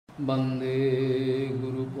वंदे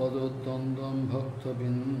गुरुपदद्वन्द्वं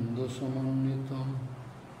भक्तबिन्दुसमन्वितं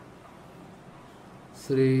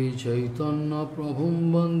श्रीचैतन्यप्रभुं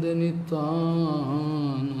वन्दे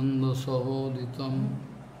नित्यानन्दसहोदितं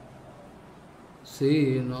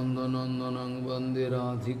श्रीनन्दनन्दनं वन्दे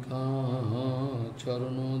राधिका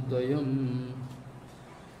चरणोदयं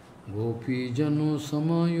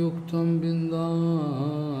गोपीजनसमायुक्तं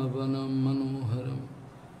बिन्दावनं मनोहरम्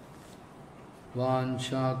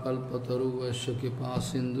वाञ्छाकल्पतरुश्च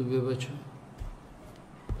कृपासिन्धुव्यवच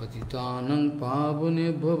पतितानं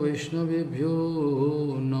पावनेभ्यो वैष्णवेभ्यो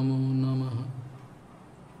नमो नमः।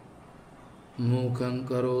 मूकं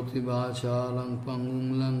करोति वाचालं पङ्गुं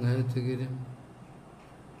लङ्घयतिगिरिं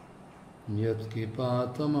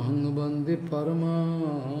यत्कृपातमहं वन्दे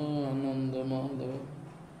परमानन्दमाधवं।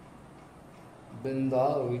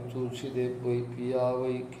 वृन्दावै तुलसीदेव वै पिया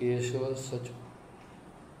वै केशवस्य च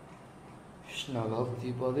कृष्ण भक्ति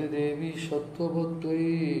पदे देवी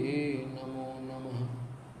सत्ववत्त्वयि नमो नमः।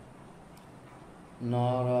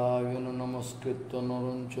 नारायण नमस्कृत्य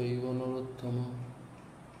नरं चैव नरोत्तमं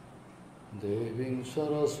देवीं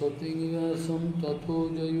सरस्वतीं व्यासं ततो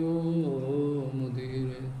जयो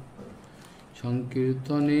मुदीरये।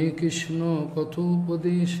 संकीर्तने कृष्ण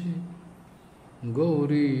कथोपदेशे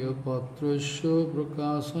गौरीयपत्रस्य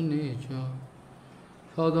प्रकाशने च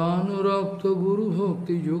सदानुरक्त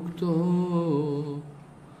गुरुभक्तियुक्तो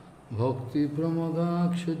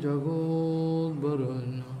भक्तिप्रमदाक्ष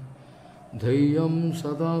जगोद्वरुण्य धैर्यं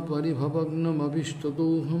सदा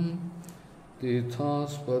परिभवग्नमभिष्टदोहं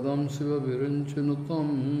तीर्थास्पदं शिवविरञ्चनुतं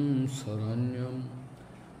शरण्यं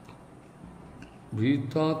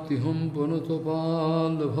भीतात्तिहं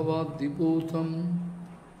पुनतपाल्भवाद्दिपूतं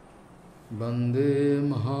वन्दे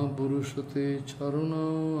महापुरुषते चरुणारविन्दम्।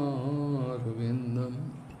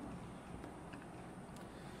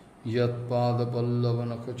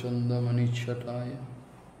 यत्पादपल्लवनखचन्दमनिच्छटाय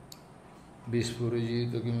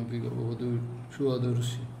विस्फुरजित किमपि गवधूषु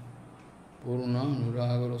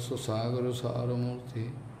पूर्णानुरागरससागरसारमूर्ति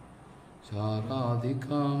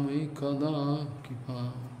साराधिकामयि कदा कृपां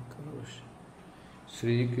करोषि।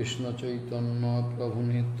 श्रीकृष्णचैतन्य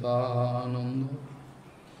प्रभुनितानन्द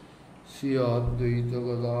श्री अद्वैत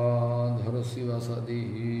गदाधर शिवासादि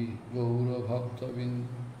गौरभक्तबिंद।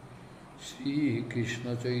 श्रीकृष्ण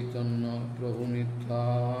चैतन्य प्रभु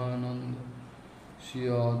नित्यानंद श्री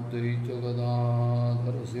अद्वैत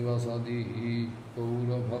गदाधर शिवासादि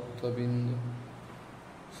गौरभक्तबिंद।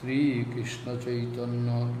 श्रीकृष्ण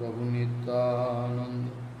चैतन्य प्रभु नित्यानंद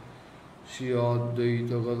श्री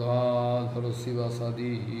अद्वैत गदाधर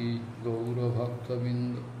शिवासादि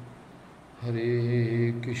गौरभक्तबिंद। हरे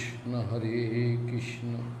कृष्ण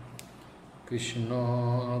कृष्ण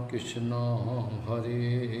कृष्ण हरे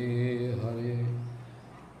हरे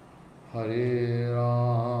हरे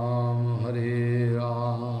राम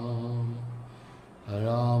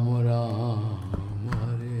राम राम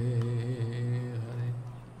हरे हरे।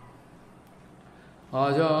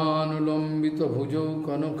 आजानुलंबित भुजौ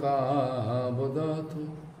कनकावदातु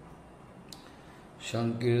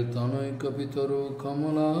संकीर्तनैकपितरो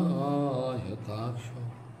कमलायताक्षो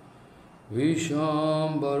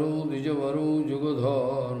विश्वाम्बरो द्विजवरो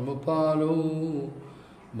जुगधर्मपालो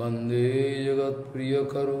वन्दे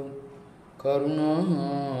जगत्प्रियकरो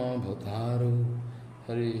करुणाभतारो।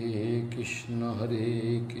 हरे कृष्ण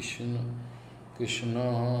कृष्ण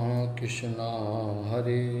कृष्ण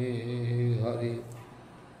हरे हरे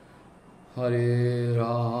हरे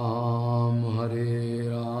राम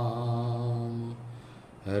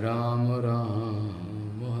राम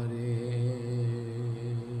राम हरे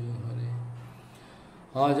हरे।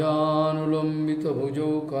 आजानुलंबित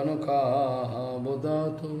भुजौ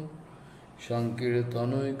कनकावदातु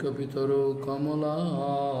संकीर्तनैकपितरो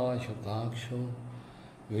कमलायताक्षो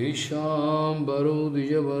विश्वाम्बरो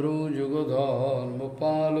द्विजवरो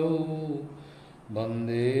जुगधर्मपालो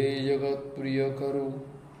वन्दे जगत्प्रियकरो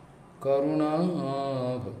करुणाभतारो।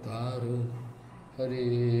 हरे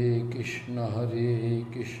कृष्ण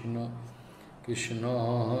कृष्ण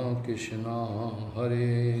कृष्ण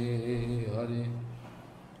हरे हरे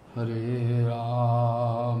हरे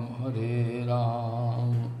राम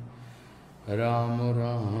राम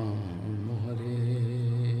राम हरे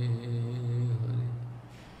हरे।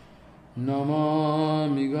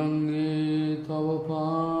 नमामि गंगे तव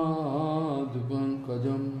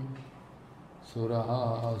पादपङ्कजं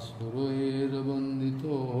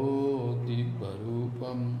सुरासुरैर्वन्दितो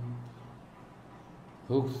दिव्यरूपं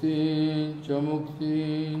भुक्तिं च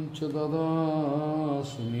मुक्तिं च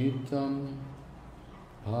ददासि नित्यं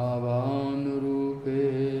भावानुरूपेण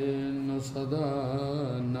सदा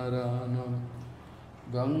नरानं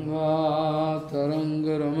Ganga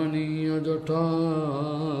Taranga Ramaniya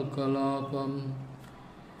Jata Kalapam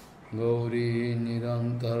Gauri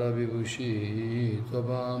Nirantara Vibhushi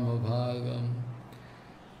Tabama Bhagam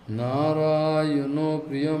Narayano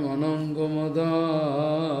Priyam Anangamada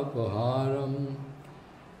Paharam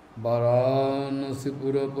Varanasi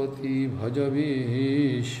Purapati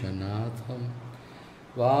Bhajavi Shanatham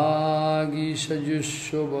Vagi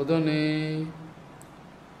Sajusho Vadane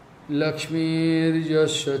Lakshmir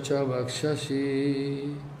Yasya Cha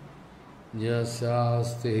Bhakshashi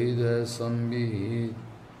Yasaste Hidaya Sambhit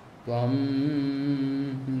Tvam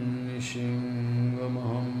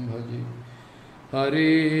Nishingamaham Bhaji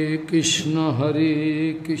Hare Krishna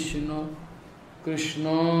Krishna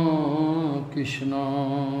Krishna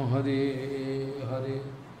Hare Hare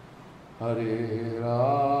Hare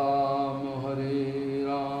Ram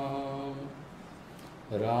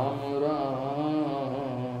Ram Ram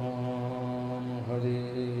Hare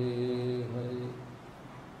Hare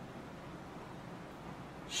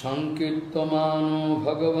Sankirtamano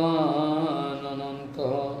Bhagavan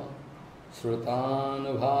Ananta Srutan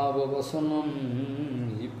Bhavasanam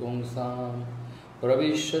Hipungsam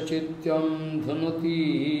Pravishya Chityam Dhanati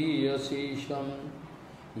Asisham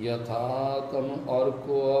Yathatam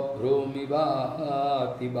Arko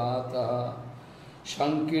Abhromivati Bata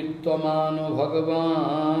Sankirtamano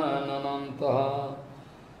Bhagavan Ananta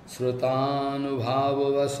Srutan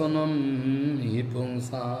Bhavasanam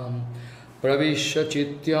Hipungsam Pravishya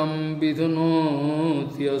Chityam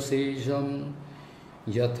Vidhanoti Asisham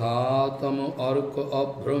Yathatam Arko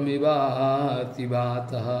Abhromivati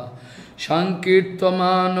Bata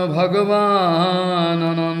Sankirtamano Bhagavan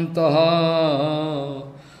Anantaha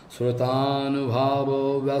Srutanubhavo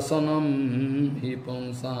Vyasanam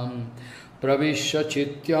Hipungsam Pravishya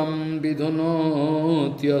Chityam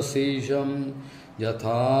Vidhanoti Asisham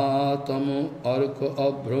Yathatam Arko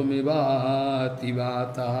Abhromivati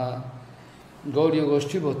Vata Gauriya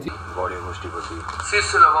Goshtipati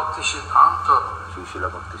Srila Bhakti Siddhanta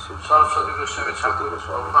Saraswati Goswami Thakur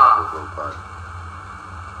Prabhupada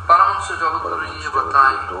Paramhans जगद्गुरु जी ने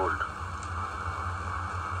बताया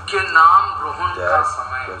कि नाम ग्रहण का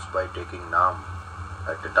समय just by taking naam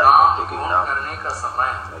at the time of taking naam करने का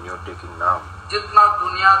समय when you are taking naam जितना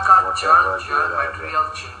दुनिया का जड़ मटेरियल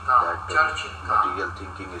चिंता material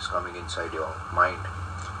thinking is coming inside your mind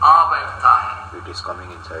आ बैठता है it is coming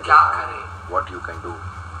inside क्या your करे mind what you can do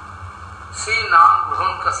सी नाम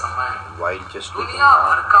ग्रहण का समय while just taking दुनिया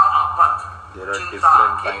भर naam का आपत there are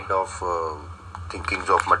different kind of thinkings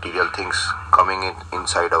of material things coming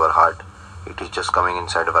inside our heart. It is just coming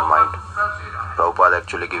inside our mind. Prabhupada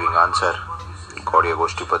actually giving answer. Gauriya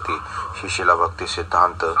Goshtipati, Srila Bhakti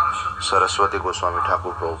Siddhanta, Saraswati Goswami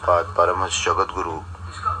Thakur Prabhupada, Paramahansa Jagadguru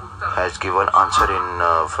has given answer in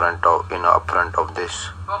upfront of this.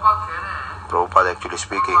 Prabhupada actually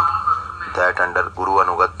speaking that under Guru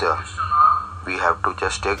Anugatya we have to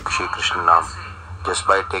just take Shri Krishna Nam. Just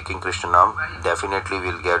by taking Krishna Nam, definitely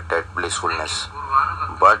we will get that blissfulness.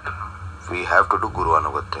 But we have to do Guru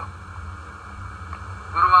Anugatya.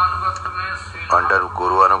 Under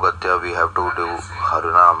Guru Anugatya, we have to do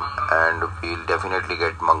Harinam and we will definitely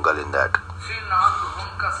get Mangal in that.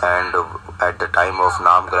 And at the time of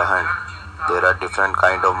Nam Grahan, there are different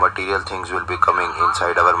kind of material things will be coming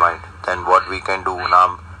inside our mind. Then what we can do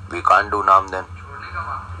Nam? We can't do Nam then.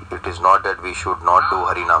 It is not that we should not do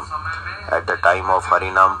Harinam. At the time of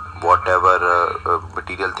Harinam, whatever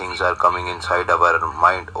material things are coming inside our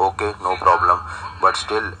mind, okay, no problem. But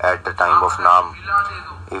still, at the time of Nam,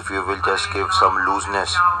 if you will just give some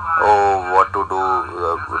looseness, oh, what to do,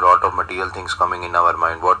 lot of material things coming in our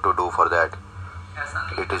mind, what to do for that?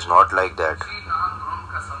 It is not like that.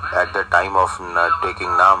 At the time of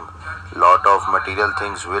taking Nam, lot of material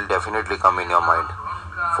things will definitely come in your mind.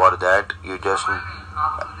 For that, you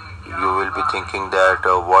will be thinking that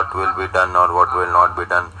what will be done or what will not be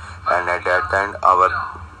done, and at that time our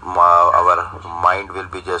mind will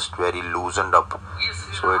be just very loosened up.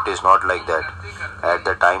 So it is not like that. At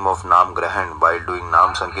the time of Nam Grahan, while doing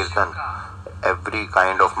Nam Sankirtan, every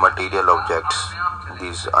kind of material objects,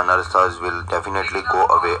 these anarthas will definitely go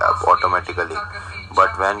away automatically.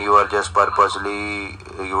 But when you are just purposely,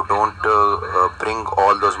 you don't bring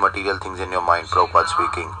all those material things in your mind, Prabhupada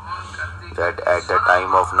speaking, that at the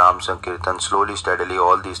time of Nam Sankirtan, slowly, steadily,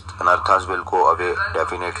 all these anarthas will go away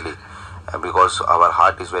definitely, because our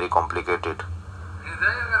heart is very complicated.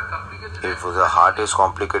 If the heart is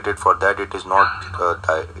complicated for that, it is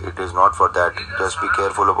not for that. Just be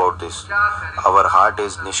careful about this. Our heart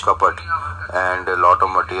is nishkapat and a lot of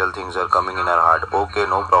material things are coming in our heart. Okay,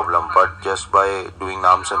 no problem. But just by doing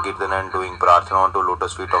Nam Sankirtan and doing Prarthana onto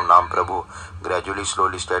lotus feet of Nam Prabhu, gradually,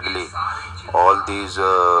 slowly, steadily, all these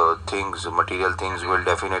things, material things will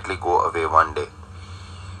definitely go away one day.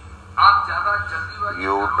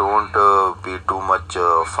 You don't be too much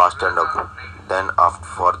fast and up. Then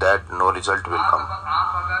for that no result will come.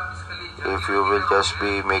 If you will just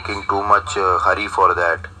be making too much hurry for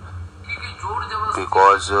that,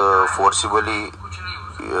 because forcibly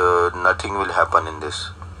nothing will happen in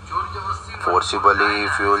this. Forcibly,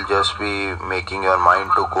 if you will just be making your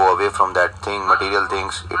mind to go away from that thing, material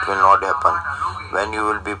things, it will not happen. When you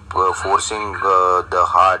will be forcing the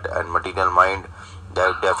heart and material mind,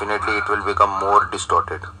 that definitely it will become more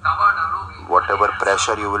distorted. Whatever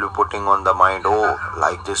pressure you will be putting on the mind, oh,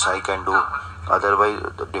 like this I can do, otherwise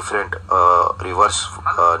the different reverse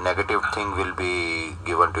negative thing will be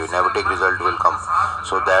given to you, negative result will come.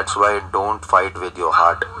 So that's why don't fight with your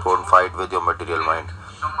heart, don't fight with your material mind.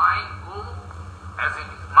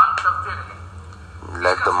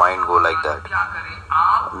 Let the mind go like that.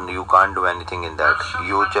 You can't do anything in that.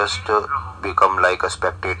 You just become like a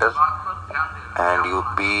spectator, and you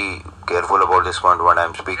be careful about this point what I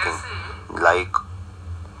am speaking. Like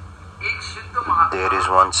there is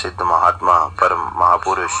one Siddha Mahatma, Param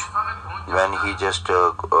Mahapurush, when he just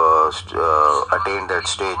attained that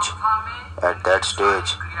stage, at that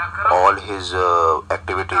stage all his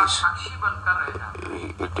activities,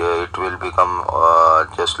 it will become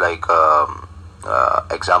just like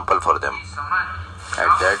example for them.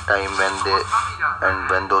 At that time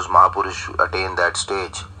when those Mahapurush attain that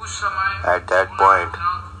stage, at that point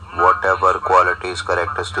whatever qualities,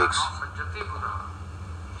 characteristics,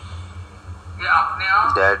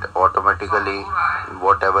 that automatically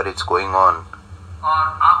whatever is going on,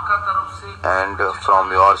 and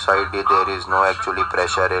from your side there is no actually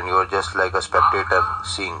pressure and you are just like a spectator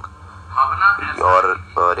seeing. Your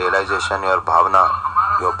realization, your bhavana,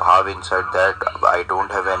 your bhav inside that, I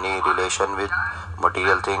don't have any relation with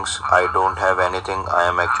material things, I don't have anything, I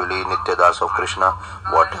am actually Nitya Das of Krishna.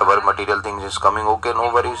 Whatever material things is coming, okay,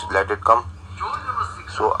 no worries, let it come.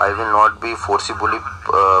 So I will not be forcibly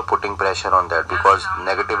putting pressure on that, because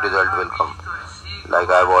negative result will come. Like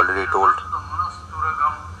I have already told,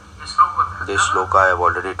 this shloka I have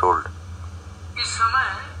already told.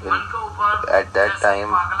 At that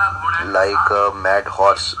time, like a mad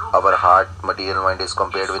horse, our heart, material mind is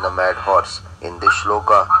compared with a mad horse. In this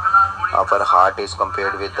shloka, our heart is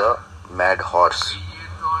compared with a mad horse.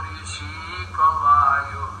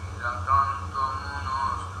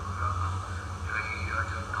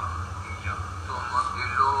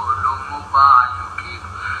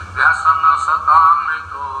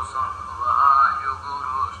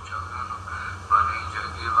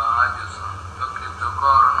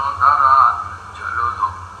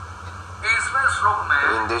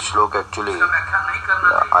 In this shloka, actually,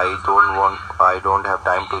 I don't have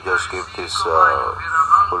time to just give this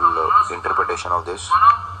full interpretation of this.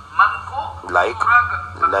 Like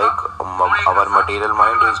our material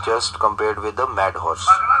mind is just compared with the mad horse.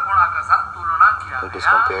 It is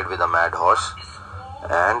compared with a mad horse,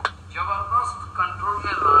 and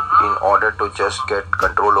in order to just get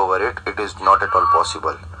control over it, it is not at all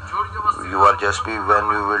possible. You are just when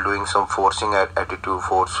you will doing some forcing attitude,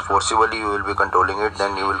 forcibly you will be controlling it,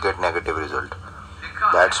 then you will get negative result.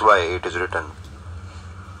 That's why it is written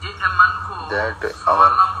that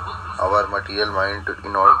our material mind,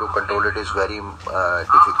 in order to control it, is very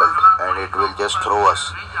difficult, and it will just throw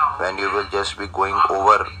us. When you will just be going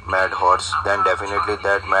over mad horse, then definitely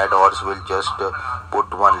that mad horse will just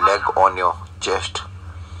put one leg on your chest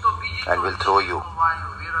and will throw you.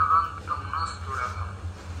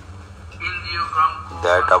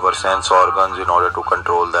 That our sense organs, in order to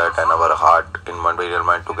control that, and our heart in material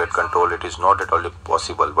mind to get control, it is not at all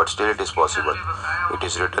possible, but still it is possible. It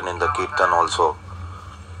is written in the Kirtan also.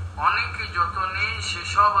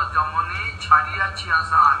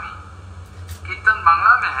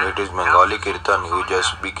 It is Bengali Kirtan. You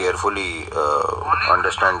just be carefully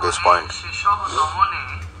understand this point.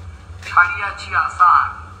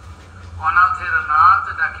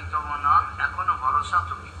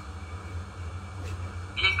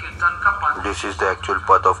 This is the actual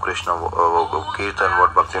path of Krishna, Kirtan,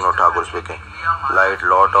 what Bhaktivinoda Thakur speaking. Like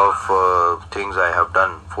lot of things I have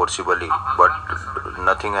done forcibly, but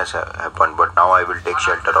nothing has happened. But now I will take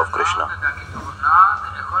shelter of Krishna.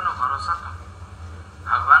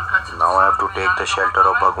 Now I have to take the shelter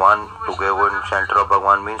of Bhagwan. To go in shelter of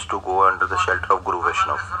Bhagwan means to go under the shelter of Guru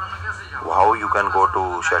Vaishnava. How you can go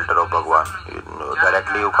to shelter of Bhagwan?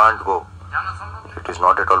 Directly you can't go. It is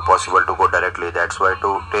not at all possible to go directly. That's why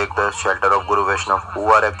to take the shelter of Guru Vaishnava. Who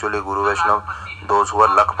are actually Guru Vaishnava? Those who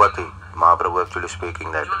are Lakpati. Mahaprabhu actually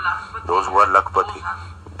speaking that. Those who are Lakpati.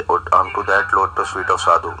 Unto that lotus feet of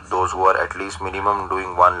sadhu. Those who are at least minimum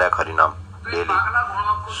doing 1 lakh Harinam daily.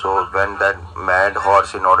 So when that mad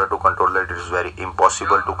horse, in order to control it, it is very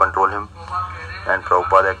impossible to control him. And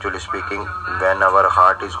Prabhupada actually speaking, when our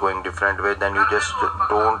heart is going different way, then you just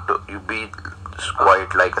don't, you be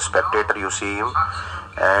quiet like a spectator, you see him,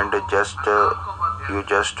 and you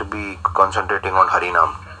just be concentrating on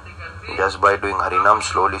Harinam. Just by doing Harinam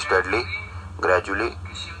slowly, steadily, gradually,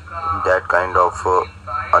 that kind of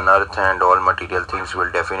unearth and all material things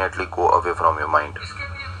will definitely go away from your mind.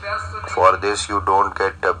 For this, you don't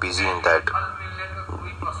get busy in that.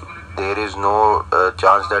 There is no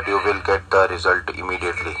chance that you will get the result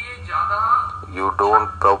immediately. You don't,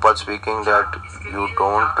 Prabhupada speaking that you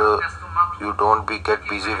don't get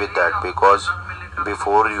busy with that, because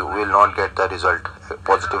before you will not get the result,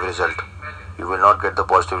 positive result. You will not get the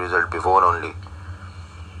positive result before only.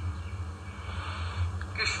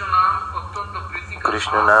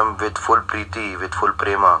 Krishna Nam with full priti, with full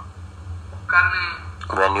prema.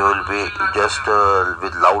 When you will be just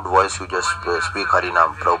with loud voice, you just speak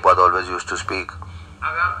Harinam. Prabhupada always used to speak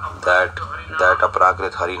that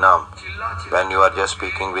aprakrit Harinam. When you are just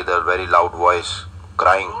speaking with a very loud voice,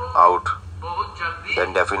 crying out,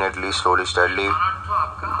 then definitely, slowly, steadily,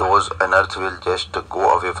 those unearths will just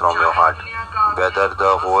go away from your heart. Whether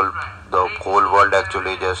the whole world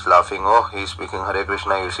actually just laughing, oh, he is speaking Hare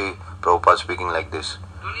Krishna, you see Prabhupada speaking like this.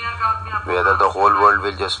 Whether the whole world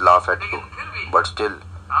will just laugh at you, but still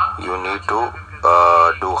you need to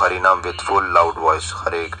do Harinam with full loud voice.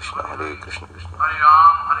 Hare Krishna, Hare Krishna, Krishna.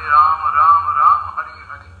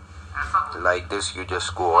 Like this you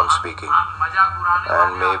just go on speaking.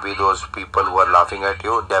 And maybe those people who are laughing at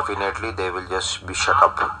you, definitely they will just be shut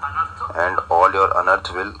up. And all your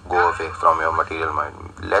unearth will go away from your material mind.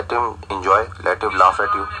 Let him enjoy, let him laugh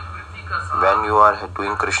at you. When you are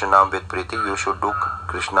doing Krishnanam with Priti, you should do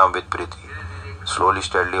Krishnanam with Priti. Slowly,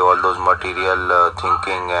 steadily, all those material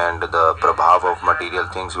thinking and the prabhav of material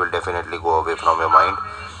things will definitely go away from your mind.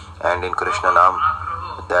 And in Krishnanam,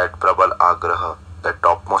 that prabal agraha, that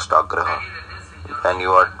topmost agraha, when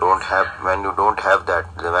you don't have that,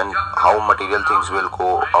 then how material things will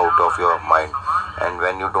go out of your mind. And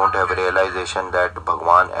when you don't have realization that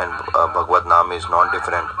Bhagwan and Bhagavad Nam is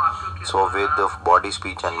non-different, so with the body,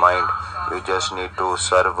 speech and mind, you just need to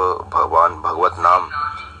serve Bhagwan, Bhagavad Nam,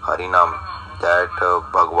 Harinam. That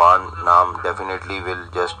Bhagwan Nam definitely will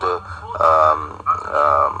just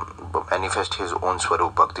manifest his own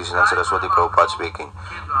Swarup. Bhakti Siddhanta Saraswati Prabhupada speaking,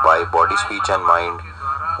 by body, speech and mind,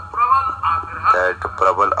 that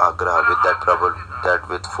Prabal Agraha, with that Prabal, that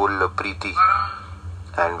with full Preeti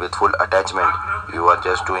and with full attachment, you are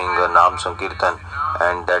just doing a Nam Sankirtan,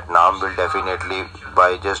 and that Nam will definitely,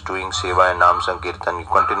 by just doing Seva and Nam Sankirtan, you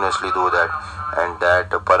continuously do that, and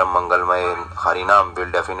that Param Mangalmay Harinam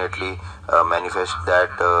will definitely manifest that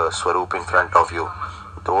Swarup in front of you.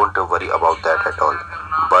 Don't worry about that at all,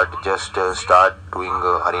 but just start doing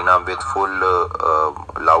Harinam with full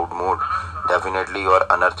loud mood. Definitely your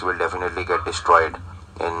unearth will definitely get destroyed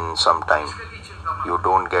in some time. You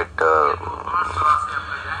don't get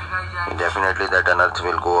definitely that unearth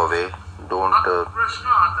will go away. Don't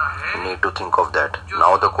need to think of that.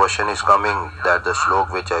 Now the question is coming, that the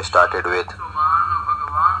shlok which I started with,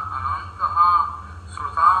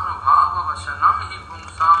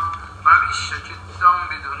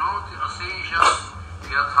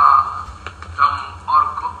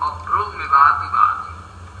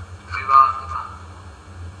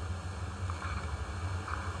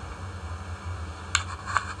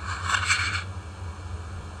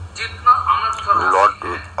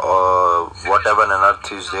 whatever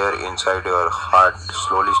unearth is there inside your heart,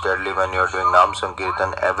 slowly, steadily, when you are doing Nam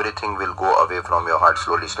Sankirtan, everything will go away from your heart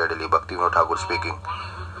slowly, steadily. Bhakti Vinod Thakur speaking.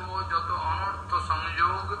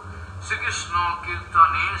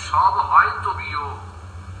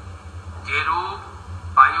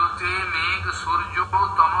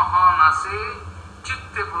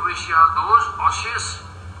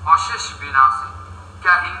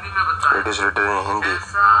 It is written in Hindi,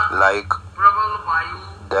 like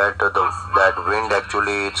that wind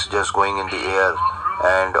actually, it's just going in the air,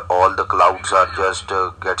 and all the clouds are just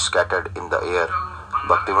get scattered in the air.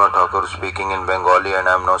 Bhakti Vinod Thakur speaking in Bengali, and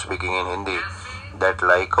I am now speaking in Hindi, that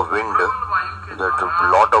like a wind, that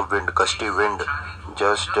lot of wind, gusty wind,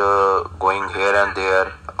 just going here and there,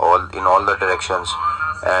 in all the directions,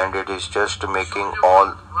 and it is just making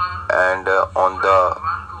all, and on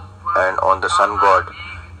the sun god,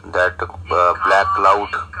 that black cloud,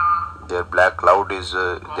 their black cloud is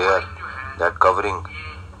there, that covering,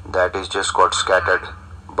 that is just got scattered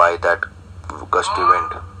by that gusty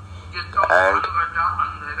wind, and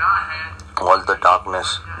all the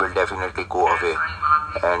darkness will definitely go away.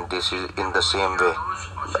 And this is in the same way,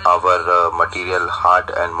 our material heart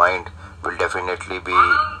and mind will definitely be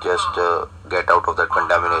just get out of that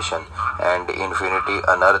contamination, and infinity,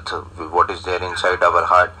 unearth, what is there inside our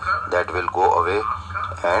heart, that will go away,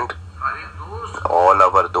 and all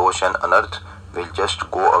our dosh and unearth will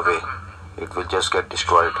just go away. It will just get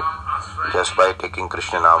destroyed just by taking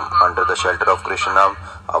Krishna Nam. Under the shelter of Krishna Nam,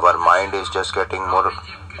 our mind is just getting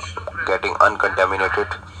uncontaminated.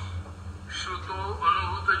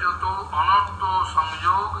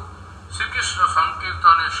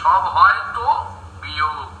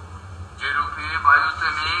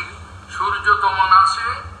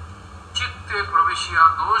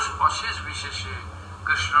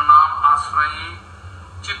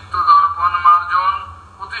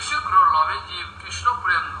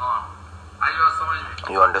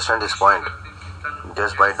 You understand this point?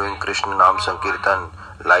 Just by doing Krishna Nam Sankirtan,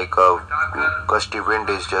 like a gusty wind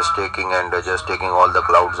is just taking and just taking all the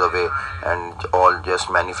clouds away, and all just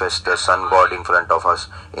manifest the sun god in front of us.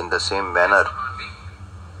 In the same manner,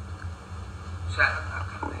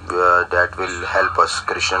 that will help us.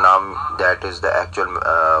 Krishna Nam, that is the actual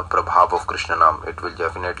prabhav of Krishna Nam. It will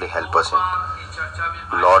definitely help us in.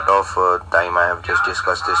 Lot of time I have just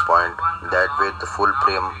discussed this point, that with full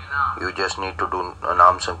prem, you just need to do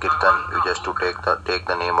Nam Sankirtan. You just to take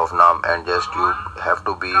the name of Nam, and just you have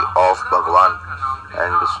to be of Bhagwan,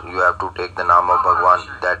 and you have to take the name of Bhagwan.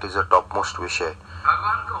 That is the topmost vishay.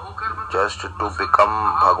 Just to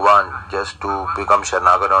become Bhagwan, just to become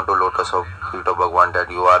Sharnagat onto lotus of feet of Bhagwan, that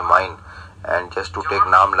you are mine, and just to take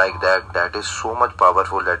Nam like that, that is so much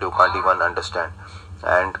powerful that you can't even understand.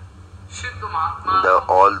 And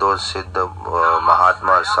all those Siddha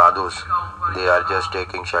Mahatmas, Sadhus, they are just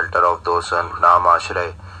taking shelter of those Nam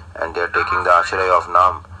Ashray, and they are taking the Ashray of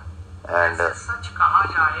Nam. And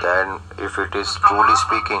then if it is truly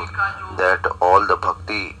speaking that all the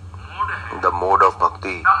bhakti, the mode of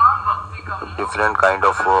bhakti, different kind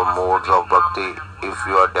of modes of bhakti, if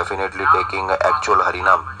you are definitely taking actual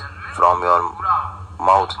Harinam from your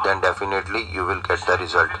mouth, then definitely you will get the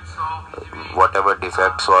result. Whatever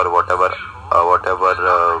defects or whatever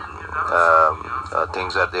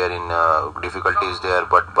things are there in difficulties there,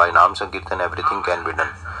 but by Nam Sankirtan everything can be done.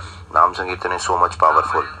 Nam Sankirtan is so much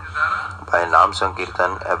powerful. By Nam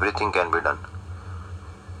Sankirtan everything can be done.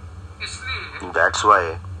 That's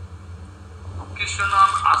why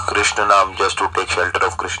Krishna Nam, just to take shelter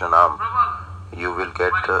of Krishna Nam, you will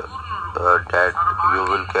get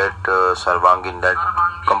Sarvangin, that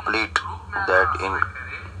complete, that in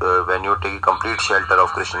when you take complete shelter of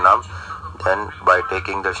Krishna Nam, then by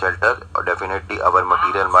taking the shelter, definitely our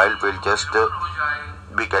material mind will just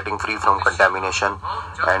be getting free from contamination,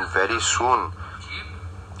 and very soon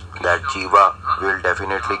that Jiva will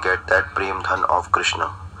definitely get that Prem Dhan of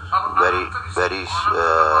Krishna very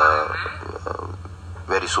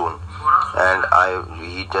soon. And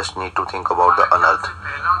he just need to think about the unearth.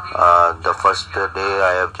 The first day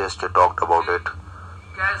I have just talked about it,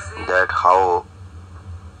 that how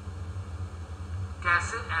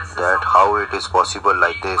it is possible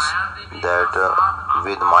like this, that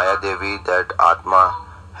with Maya Devi, that Atma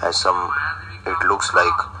has some, it looks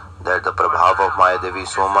like that the prabhav of Maya Devi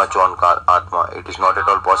is so much on Atma. It is not at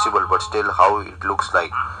all possible, but still how it looks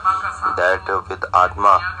like that with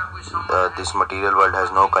Atma, this material world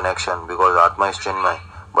has no connection, because Atma is Chinmay,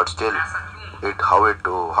 but still how it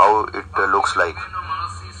looks like.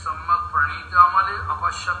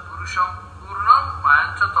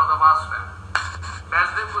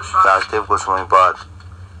 Rajdev Goswami Pad,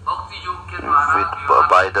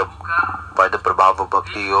 by the prabhav of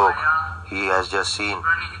Bhakti Yoga, he has just seen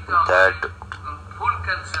that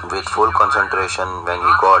with full concentration, when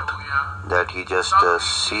he got that, he just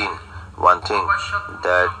seen one thing,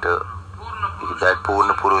 that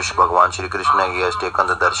Purna Purush, Bhagwan Shri Krishna, he has taken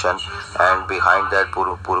the darshan, and behind that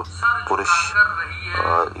Purush,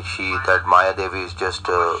 that Maya Devi is just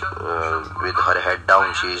with her head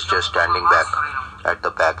down, she is just standing back at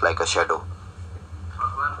the back like a shadow.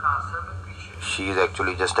 She is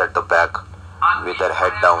actually just at the back with her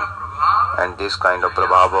head down. And this kind of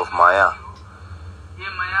prabhav of Maya,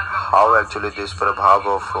 how actually this prabhav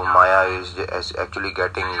of Maya is actually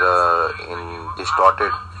getting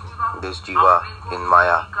distorted, this jiva in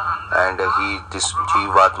Maya, and this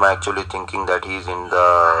Jivatma actually thinking that he is in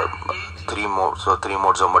the three modes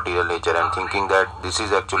of material nature, and thinking that this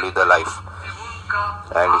is actually the life,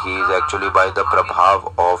 and he is actually by the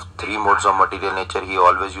prabhav of three modes of material nature. He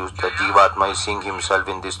always used the Jivatma is seeing himself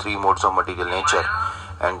in these three modes of material nature,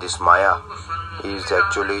 and this Maya is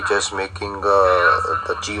actually just making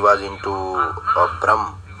the jivas into a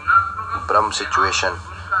Brahm situation,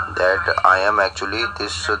 that I am actually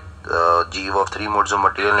this jiva of three modes of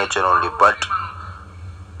material nature only, but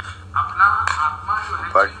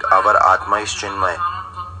our Atma is Chinmay,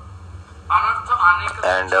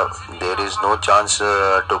 and there is no chance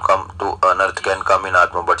to unearth can come in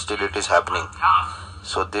Atma, but still it is happening.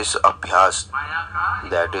 So this abhyas,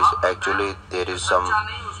 that is actually there is some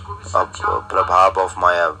prabhav of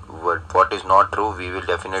Maya. What is not true, we will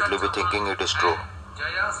definitely be thinking it is true.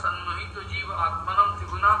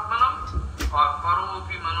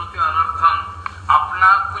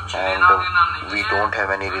 And we don't have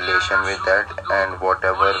any relation with that, and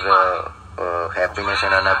whatever happiness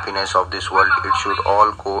and unhappiness of this world, it should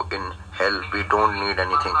all go in hell. We don't need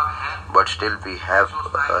anything, but still we have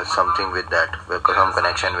something with that, some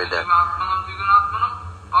connection with that.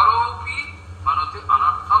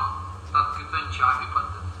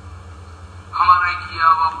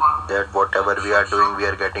 That whatever we are doing, we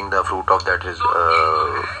are getting the fruit of that is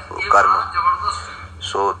karma.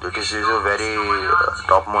 So this is a very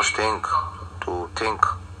topmost thing to think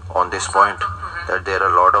on this point, that there are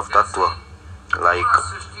a lot of tattva, like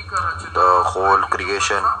the whole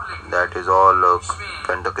creation, that is all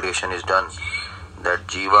when the creation is done, that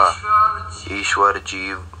jiva, Ishwar,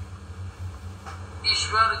 Jeev,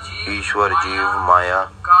 Maya,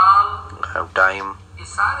 time,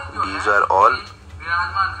 these are all,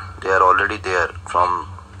 they are already there from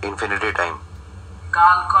infinity time.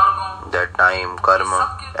 That time,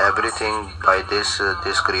 karma, everything by this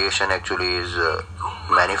creation actually is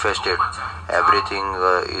manifested. Everything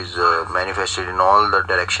is manifested in all the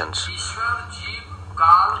directions.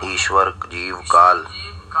 Ishwar, Jeev, Kal,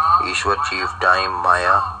 Ishwar, Jeev, time,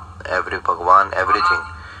 Maya, every Bhagwan, everything.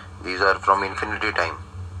 These are from infinity time.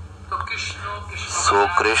 So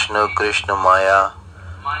Krishna, Maya,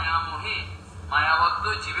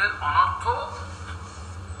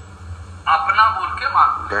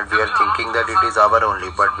 that we are thinking that it is our only,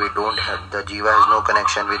 but we don't have, the jiva has no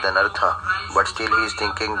connection with anartha, but still he is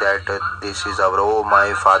thinking that this is our, oh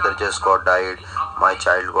my father just got died, my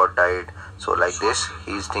child got died, so like this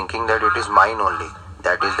he is thinking that it is mine only.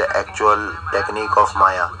 That is the actual technique of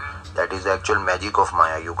Maya, that is the actual magic of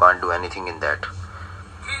Maya. You can't do anything in that.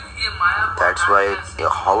 That's why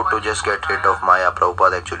how to just get rid of Maya,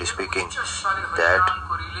 Prabhupada actually speaking that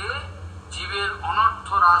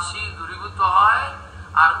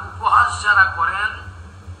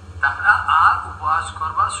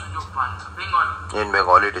in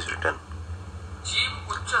Bengali it is written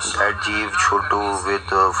that Jeev should do with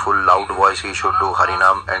full loud voice, he should do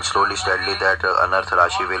Harinam, and slowly steadily that Anarth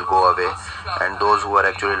Rashi will go away, and those who are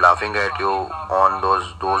actually laughing at you on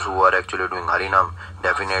those who are actually doing Harinam,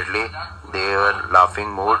 definitely their laughing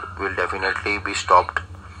mood will definitely be stopped.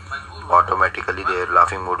 Automatically their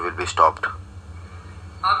laughing mood will be stopped.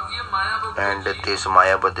 And this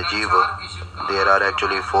Maya Baddha Jiva, there are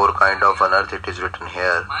actually four kind of anarth, it is written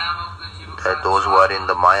here, that those who are in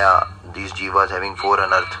the Maya, these jivas having four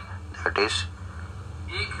anarth, that is,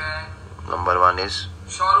 number one is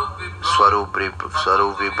Swarup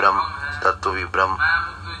Vibram, Tattva Vibram.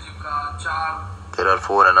 There are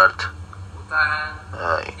four anarth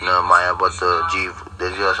in Maya Baddha Jiv.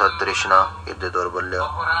 There is Asad Trishna, Idya Dorbalya.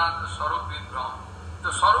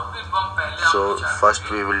 So first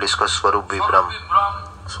we will discuss Swarup Vibram.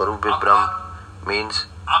 Swarup Vibram means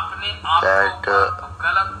that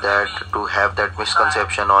to have that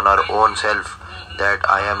misconception on our own self, that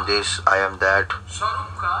I am this, I am that.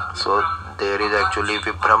 So there is actually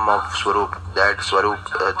Vibram of Swarup. That Swarup,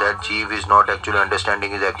 that Jeev is not actually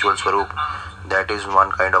understanding his actual Swarup. That is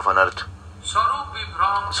one kind of anarth.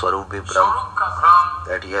 Swarup Vibram,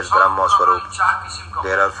 that he has Brahm or Swarup.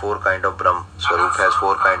 There are four kind of Brahm. Swarup has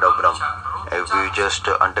four kind of Brahm. If we just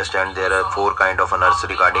understand, there are four kind of anarths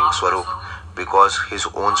regarding Swarup, because his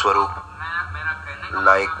own Swarup,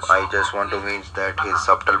 like I just want to mean that his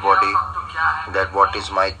subtle body, that what is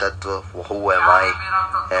my tattva, who am I,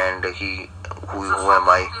 and who am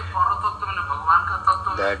I,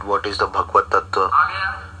 that what is the Bhagavad tattva,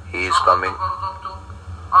 he is coming,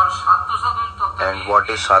 and what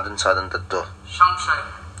is sadhan tattva.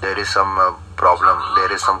 There is some problem,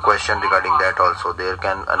 there is some question regarding that also.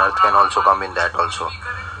 Anarth can also come in that also.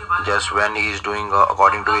 Just when he is doing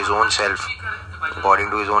according to his own self,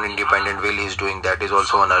 according to his own independent will he is doing, that is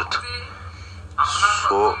also unearth.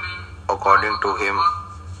 So according to him,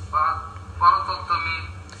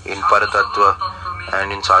 in Paratattva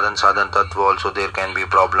and in Sadhan Tattva also there can be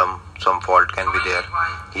problem, some fault can be there.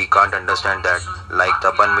 He can't understand that. Like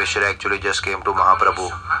Tapan Mishra actually just came to Mahaprabhu,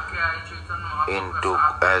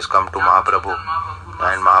 has come to Mahaprabhu,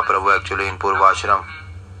 and Mahaprabhu actually in Purvashram,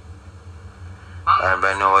 and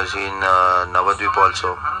when he was in Navadvip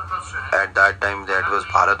also, at that time that was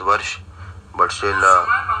Bharatvarsh, but still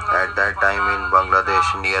at that time in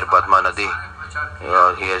Bangladesh near Padma Nadi,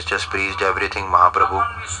 he has just preached everything Mahaprabhu.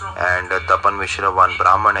 And Tapan Mishra, one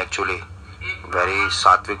Brahman actually, very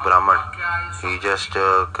Sattvic Brahman, he just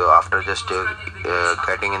after just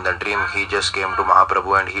getting in the dream, he just came to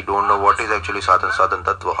Mahaprabhu and he don't know what is actually Sadhan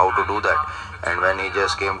Tattva, how to do that. And when he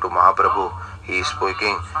just came to Mahaprabhu, he is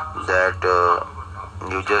speaking that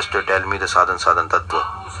you just tell me the Sadhan Tattva.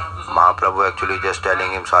 Mahaprabhu actually just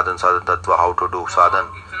telling him Sadhan Tattva, how to do sadhan,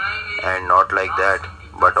 and not like that,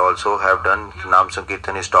 but also have done Nam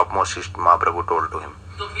Sankirtan is topmost, Mahaprabhu told to him.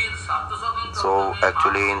 So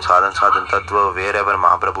actually in Sadhan Tattva, wherever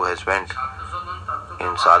Mahaprabhu has went,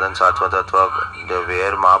 in Sadhan Tattva,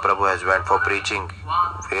 where Mahaprabhu has went for preaching,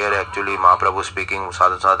 where actually Mahaprabhu speaking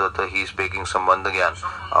Sadhan Tattva, he is speaking Sambandha Gyan,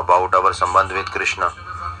 about our Sambandh with Krishna,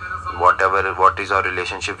 what is our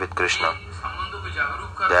relationship with Krishna,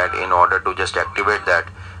 that in order to just activate that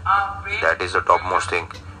is the topmost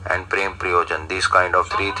thing. And Prem Prayojan, these kind of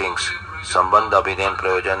three things, Sambandha, Abhidhan,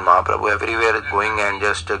 Prayojan, Mahaprabhu everywhere going and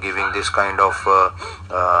just giving this kind of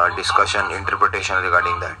discussion, interpretation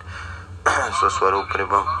regarding that. So Swarup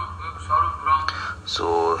Brahma,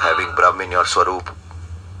 so having Brahma in your Swarup,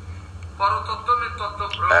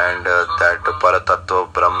 and that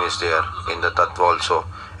Paratattva Brahma is there in the Tattva also,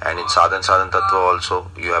 and in Sadhan Tattva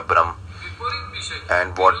also you have Brahma.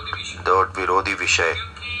 And what the Virodhi Vishay,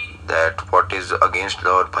 that what is against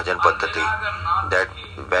the bhajan paddhati, that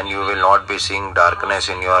when you will not be seeing darkness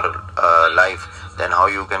in your life, then how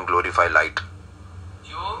you can glorify light?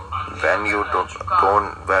 When you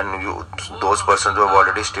those persons who have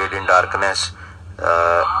already stayed in darkness,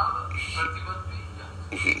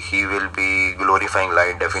 he will be glorifying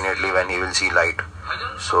light definitely when he will see light.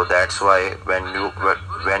 So that's why when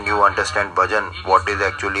you understand bhajan, what is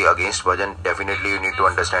actually against bhajan, definitely you need to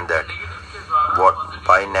understand that. What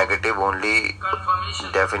by negative only,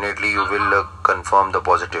 definitely you will confirm the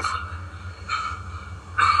positive.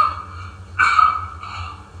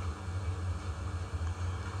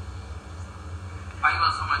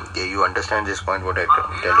 Yeah, you understand this point what I'm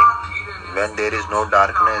telling. When there is no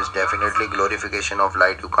darkness, definitely glorification of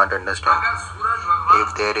light you can't understand.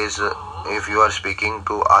 If you are asking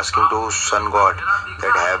to Sun God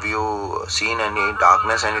that have you seen any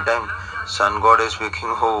darkness anytime, Sun God is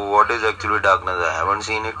speaking, oh, what is actually darkness? I haven't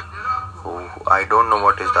seen it. Oh, I don't know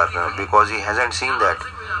what is darkness, because he hasn't seen that.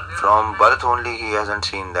 From birth only he hasn't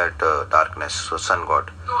seen that darkness, so Sun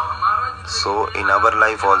God. So in our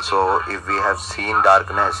life also, if we have seen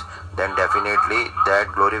darkness, then definitely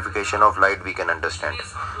that glorification of light we can understand.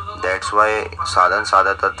 That's why Sadhan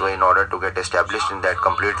Tattva, in order to get established in that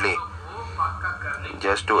completely,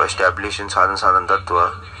 just to establish in Sadhan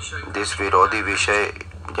Tattva, this Virodhi Vishay,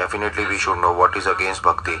 definitely we should know what is against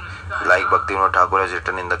bhakti. Like Bhaktivinoda Thakur has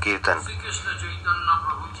written in the Kirtan,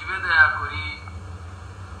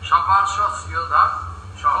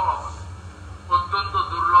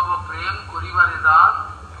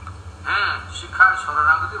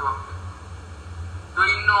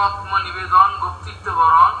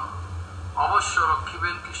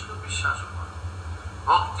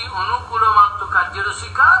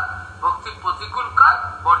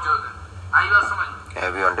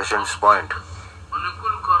 have you understand this point?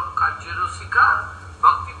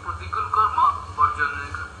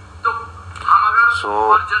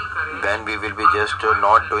 So when we will be just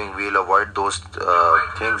not doing, we will avoid those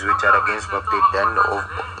things which are against bhakti,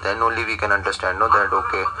 then only we can understand, no, that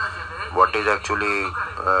okay, what is actually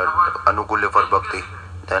anukulya for bhakti,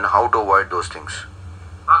 then how to avoid those things.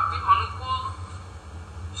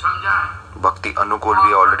 Bhakti anukul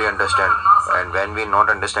we already understand, and when we not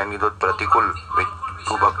understanding the pratikul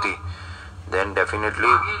to bhakti, then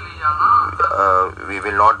definitely we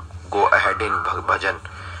will not go ahead in bhajan.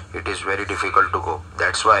 It is very difficult to go.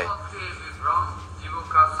 That's why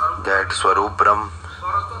that Swarup Brahm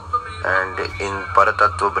and in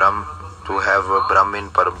Paratattva Brahm, to have Brahm in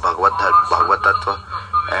Bhagavatattva,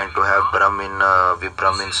 and to have Brahm in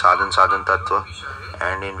Sadhan Tattva,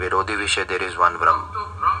 and in Virodhi Vishay there is one Brahm.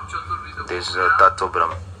 This is Tattva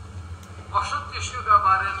Brahm.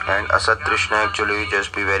 And Asat Trishna, actually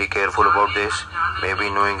just be very careful about this, maybe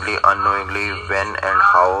knowingly, unknowingly, when and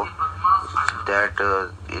how that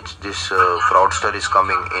this fraudster is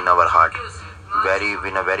coming in our heart.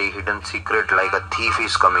 In a very hidden secret, like a thief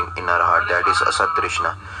is coming in our heart. That is Asat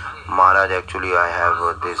Trishna. Maharaj, actually I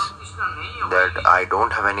have this, that I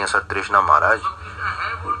don't have any Asat Trishna, Maharaj.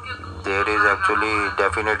 There is actually,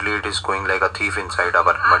 definitely it is going like a thief inside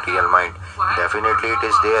our material mind. Definitely it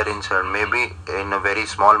is there inside. Maybe in a very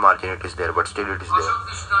small margin it is there, but still it is there.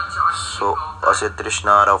 So Asat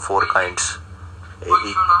Trishna are of four kinds.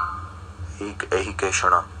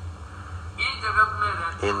 Ehikeshana.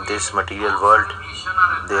 In this material world,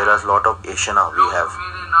 there is a lot of Ashana we have.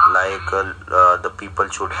 Like the people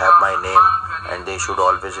should have my name and they should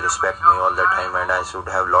always respect me all the time, and I should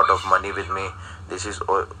have lot of money with me. This is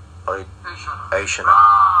Ashana.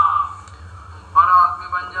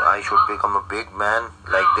 I should become a big man.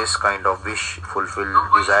 Like this kind of wish, fulfilled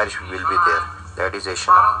desires will be there. That is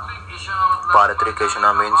Ashana. Paratrik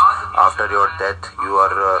Ashana means after your death, your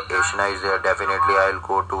Ashana is there. Definitely I will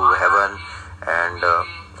go to heaven and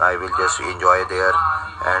I will just enjoy there,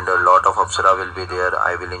 and a lot of Apsara will be there.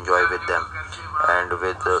 I will enjoy with them and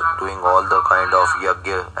with doing all the kind of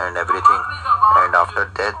yagya and everything. And after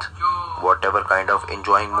death, whatever kind of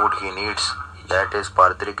enjoying mood he needs, that is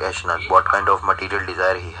Paratrik Ashana. What kind of material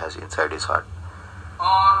desire he has inside his heart.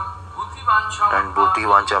 And Bhuti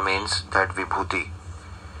Vancha means that Vibhuti.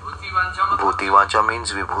 Bhuti Vancha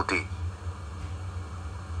means Vibhuti.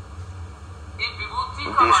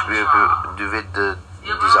 This with the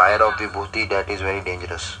desire of Vibhuti, that is very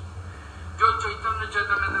dangerous,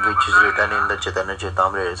 which is written in the Chaitanya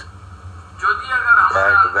Charitamrita,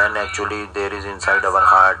 that when actually there is inside our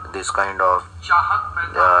heart this kind of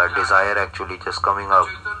desire actually just coming up,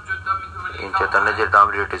 in Chaitanya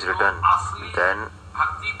Charitamrita it is written, then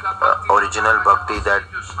original bhakti,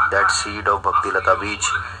 that seed of Bhakti Lata Beej,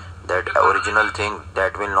 that original thing,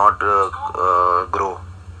 that will not grow.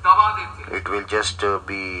 It will just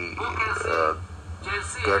be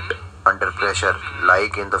get under pressure.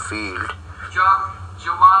 Like in the field,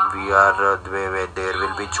 we are where there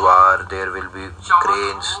will be jowar, there will be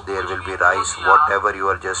grains, there will be rice, whatever you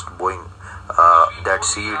are just bowing that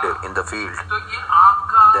seed in the field,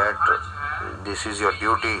 that this is your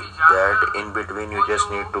duty, that in between you just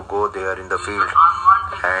need to go there in the field,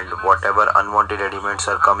 and whatever unwanted elements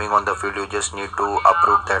are coming on the field, you just need to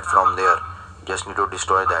uproot that from there, just need to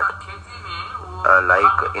destroy that.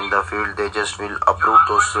 Like in the field, they just will uproot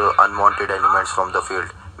those unwanted elements from the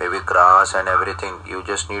field, maybe grass and everything. You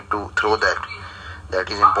just need to throw that. That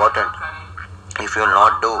is important. If you will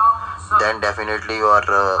not do, then definitely your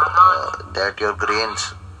that your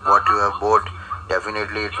grains, what you have bought,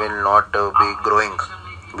 definitely it will not be growing,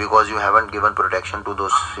 because you haven't given protection to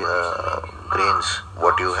those grains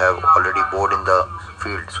what you have already bought in the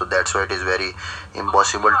field. So that's why it is very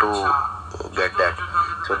impossible to get that.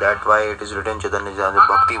 So that's why it is written Chaitanya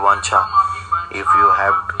Bhakti Vancha. If you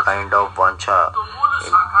have kind of Vancha,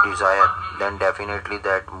 desire, then definitely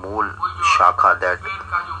that Mool Shakha,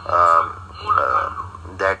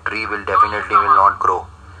 that tree will definitely not grow,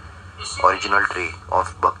 original tree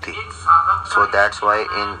of Bhakti. So that's why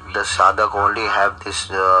in the sadhak only have this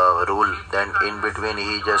rule. Then in between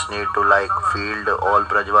he just need to like field, all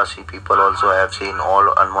Brajvasi people also have seen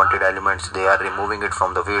all unwanted elements, they are removing it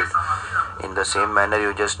from the field. In the same manner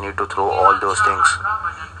you just need to throw all those things.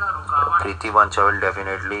 Priti Vancha will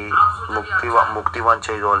definitely, Mukti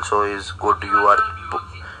Vancha is also is good. You are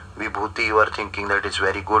Vibhuti, you are thinking that it's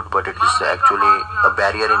very good, but it is actually a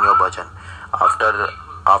barrier in your bhajan.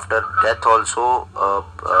 After death also,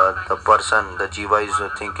 the person, the jiva is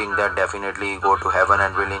thinking that definitely go to heaven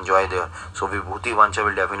and will enjoy there. So Vibhuti Vancha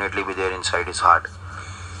will definitely be there inside his heart.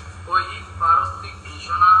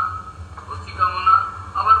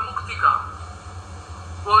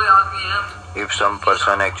 If some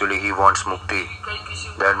person actually he wants mukti,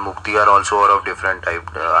 then mukti are also of different type.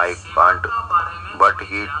 I can't, but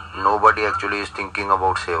nobody actually is thinking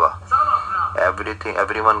about seva.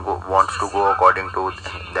 Everyone wants to go according to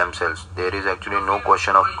themselves. There is actually no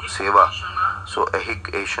question of seva. So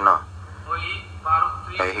ahik eshana,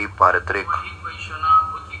 ahi paratrik,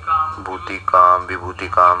 bhutikam,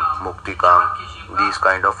 vibhutikam, muktikam. These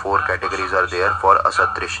kind of four categories are there for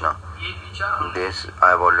Asat Trishna. This I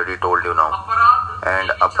have already told you now. And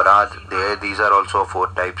aparad, these are also four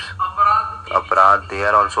types. Aparad, they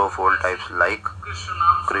are also four types, like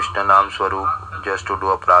Krishna Nam Swarup, just to do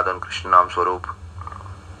aparad on Krishna Nam Swarup.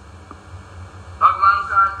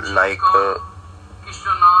 Like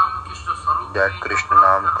that Krishna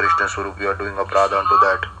Nam, Krishna Swarup, you are doing aparad onto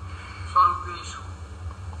that.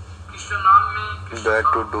 that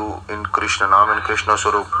to do in Krishna Naam and Krishna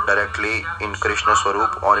Swarup, directly in Krishna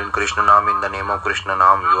Swarup or in Krishna Naam, in the name of Krishna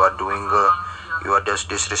Naam, you are doing, you are just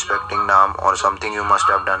disrespecting Naam or something you must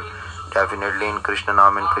have done. Definitely in Krishna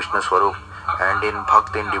Naam and Krishna Swarup, and in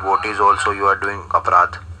Bhakt, in devotees also you are doing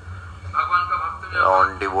aparadh.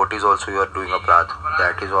 On devotees also you are doing aparadh.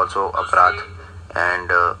 That is also aparadh.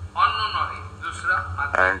 And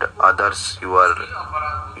others you are,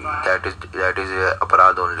 that is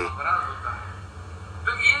aparadh only.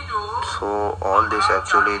 So all this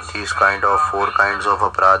actually, these kind of 4 kinds of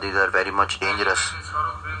aparadhis are very much dangerous,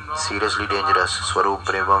 seriously dangerous. Swarup,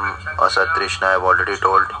 Prevam, Asat, Trishna I have already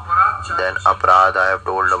told. Then aparadh I have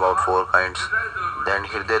told about 4 kinds. Then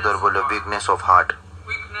Hirday Durbala, weakness of heart.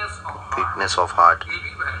 Weakness of heart,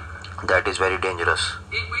 that is very dangerous.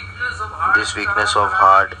 This weakness of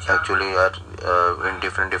heart actually are in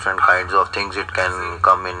different kinds of things. It can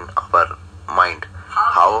come in our mind.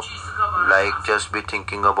 How? Like just be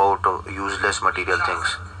thinking about useless material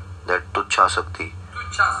things. That tuchha sakti.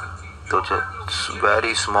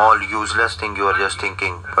 Very small useless thing you are just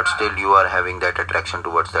thinking, but still you are having that attraction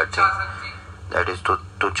towards that thing. That is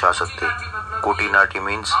tuchha sakti. Kuti nati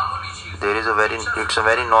means there is it's a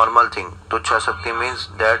very normal thing. Tuchha sakti means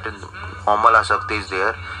that normal asakti is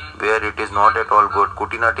there, where it is not at all good.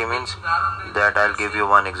 Kuti nati means that I'll give you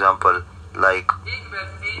one example. Like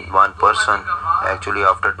one person actually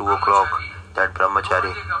after 2 o'clock, that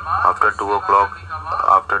brahmachari, after 2 o'clock,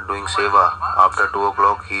 after doing seva, after 2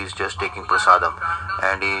 o'clock he is just taking prasadam,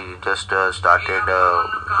 and he just started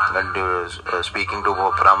speaking to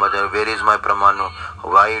brahmachari, where is my pramanu,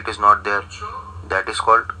 why it is not there? That is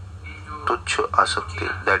called tuchha asakti.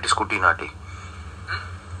 That is kuti nati.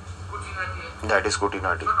 That is kuti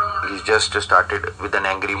nati. He just started with an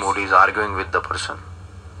angry mood, he is arguing with the person,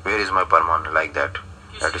 where is my pramanu, like that.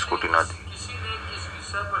 That is kuti nati.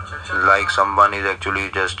 Like someone is actually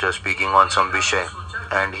just speaking on some vishay,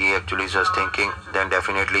 and he actually is just thinking, then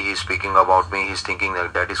definitely he is speaking about me, he is thinking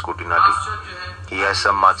that is kuti nati. He has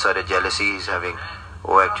some matsarya, jealousy he is having.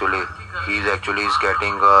 Oh, actually he is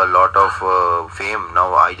getting a lot of fame,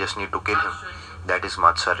 now I just need to kill him. That is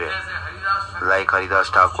matsarya. Like Haridas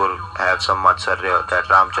Thakur have some matsarya, that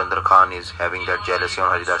Ramchandra Khan is having that jealousy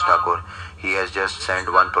on Haridas Thakur. He has just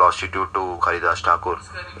sent one prostitute to Haridas Thakur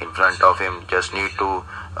in front of him, just need to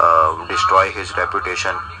destroy his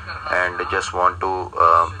reputation and just want to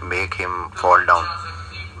make him fall down.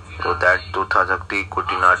 So that Tutha Sakti,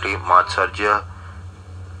 Kutinati, Matsarya,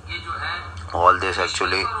 all this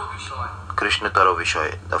actually Krishna Taro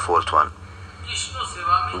Vishay, the 4th one.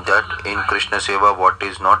 That in Krishna Seva what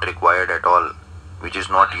is not required at all, which is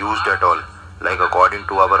not used at all, like according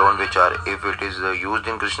to our own vichar, if it is used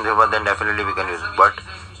in Krishna Seva, then definitely we can use it. But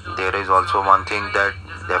there is also one thing that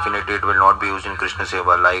definitely it will not be used in Krishna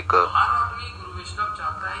Seva, like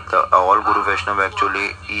all Guru Vaishnava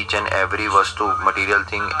actually, each and every vastu, material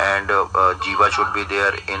thing and jiva should be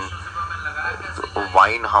there. In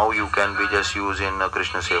wine, how you can be just used in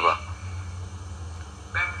Krishna Seva?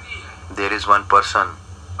 There is one person,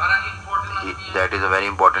 that is a very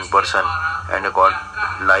important person, and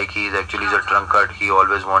like he is actually a drunkard, he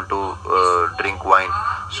always want to drink wine.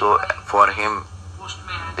 So for him,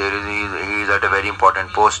 he is at a very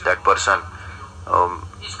important post, that person.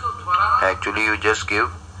 Actually you just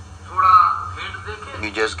give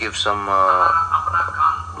some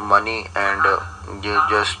money, and you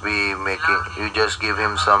just give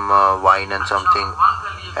him some wine and something,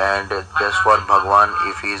 and just for Bhagwan,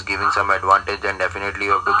 if he is giving some advantage, then definitely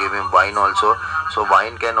you have to give him wine also. So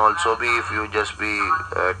wine can also be, if you just be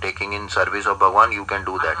taking in service of Bhagwan, you can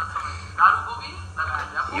do that.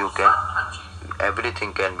 You can,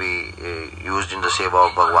 everything can be used in the seva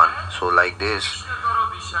of Bhagwan. So like this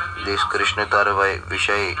Krishna Tarva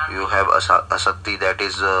Vishay, you have Asakti, that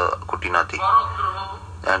is Kutinati,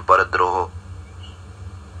 and Paradroho,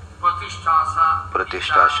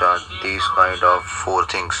 Pratisthasha, these kind of 4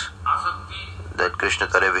 things. That Krishna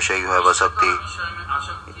Tarva Vishay, you have Asakti,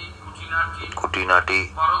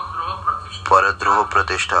 Kutinati, Paradroho,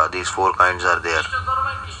 Pratishtha, these 4 kinds are there.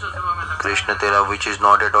 Krishna Tera, which is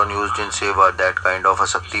not at all used in Seva, that kind of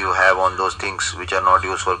Asakti you have on those things which are not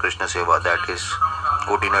used for Krishna Seva, that is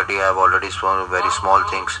Kutinati. I have already shown very small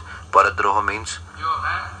things. Paradroho means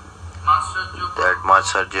that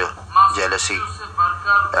Matsarya, jealousy,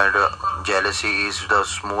 and jealousy is the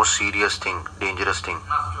most serious thing, dangerous thing.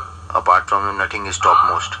 Apart from him, nothing is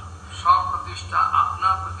topmost.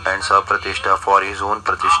 And Sapratishtha, for his own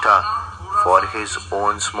Pratishtha, for his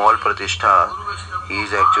own small Pratishtha, he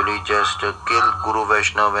is actually just kill Guru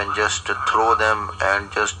Vaishnava and just throw them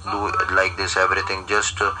and just do like this everything,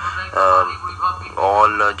 just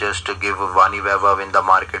all just give Vani Vaibhav in the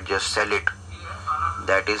market, just sell it.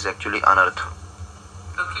 That is actually anartha.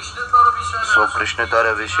 So Krishna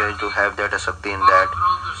Tara Vishaya, to have that asakti in that,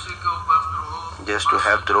 just to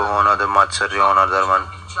have droh on other, matsarya on other one,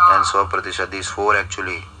 and swapratisha, these four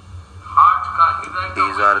actually,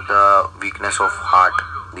 these are the weakness of heart.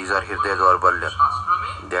 These are Hirdaya Daurbalya.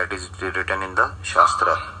 That is written in the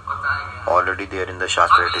Shastra. Already there in the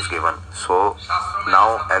Shastra it is given. So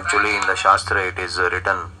now actually in the Shastra it is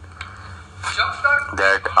written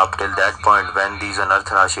that up till that point when these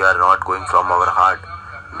anartha rashi are not going from our heart,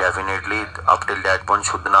 definitely up till that point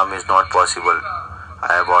Shuddhanam is not possible.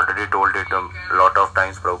 I have already told it a lot of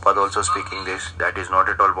times. Prabhupada also speaking this, that is not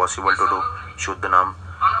at all possible to do Shuddhanam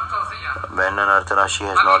when anartha rashi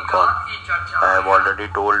has not gone. I have already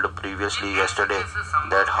told previously yesterday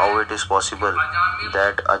that how it is possible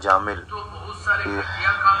that Ajamil, he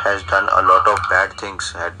has done a lot of bad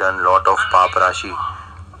things, had done a lot of pap rashi,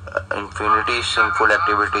 infinity sinful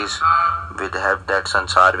activities, with have that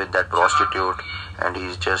sansar with that prostitute, and he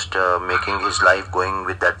is just making his life going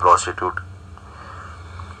with that prostitute.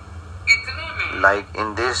 Like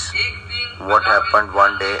in this, what happened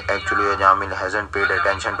one day, actually Ajamil hasn't paid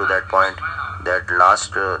attention to that point, that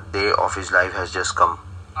last day of his life has just come.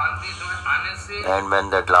 And when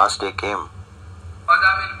that last day came,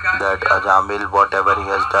 that Ajamil, whatever he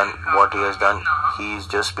has done, what he has done, he is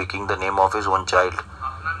just speaking the name of his own child.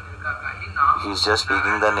 He is just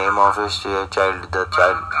speaking the name of his child. The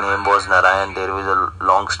child name was Narayan. There was a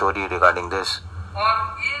long story regarding this.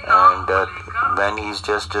 And when he is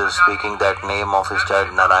just speaking that name of his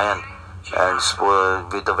child Narayan, and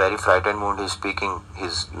with a very frightened mood he is speaking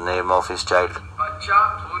his name of his child.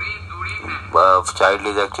 Child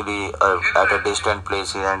is actually at a distant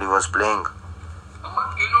place and he was playing.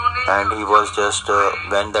 And he was just,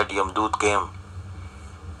 when that Yamdut came,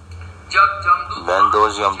 when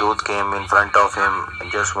those Yamdut came in front of him,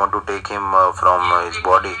 just want to take him from his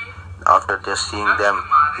body, after just seeing them,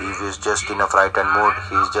 he was just in a frightened mood.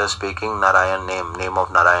 He is just speaking Narayan name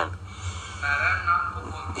of Narayan.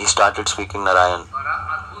 He started speaking Narayan.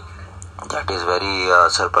 That is very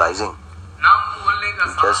surprising.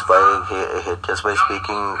 Just by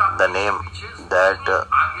speaking the name, that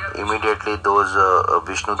immediately those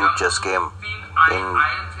Vishnudut just came in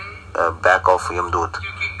back of Yamdut.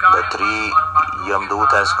 The three Yamdut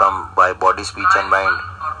has come by body, speech and mind.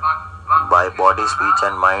 By body, speech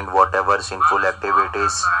and mind, whatever sinful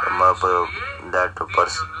activities that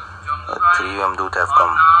person, three Yamdut have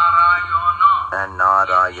come. And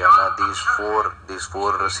Narayana, these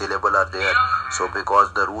four syllables are there. So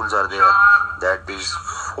because the rules are there, that these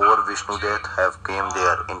four Vishnudet have came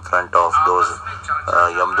there in front of those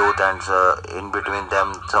Yamdut, and in between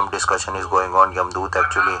them some discussion is going on. Yamdut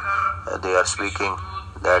actually they are speaking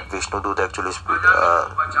that Vishnudut actually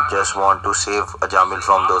just want to save Ajamil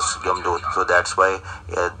from those Yamdut. So that's why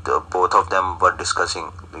both of them were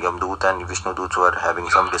discussing. Yamdut and Vishnudut were having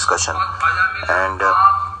some discussion. And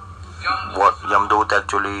what Yamdut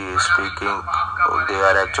actually is speaking, they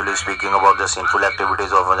are actually speaking about the sinful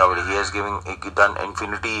activities of Ajamil. He has done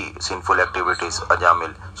infinity sinful activities,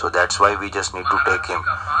 Ajamil. So that's why we just need to take him.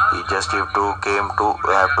 He just have to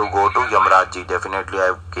go to Yamrajji. Definitely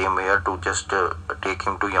I came here to just take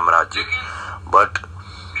him to Yamrajji. But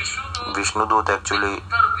Vishnudut actually,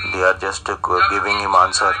 they are just giving him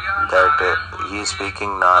answer that he is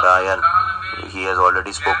speaking Narayan. He has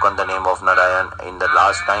already spoken the name of Narayan in the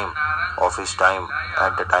last time of his time.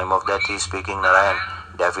 At the time of death he is speaking Narayan.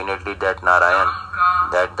 Definitely that Narayan,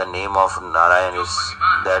 that the name of Narayan is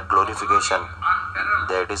that glorification,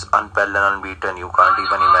 that is unparalleled, unbeaten. You can't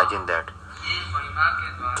even imagine that.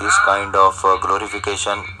 This kind of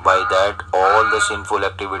glorification, by that all the sinful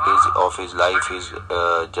activities of his life is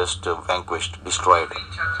just vanquished, destroyed.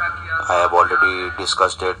 I have already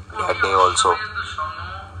discussed it that day also.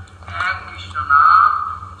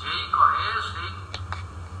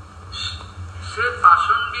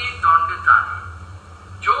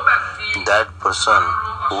 That person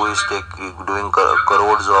who is doing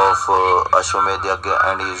crores of Ashwamedh Yagya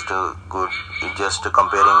and is good, just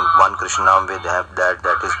comparing one Krishna Naam with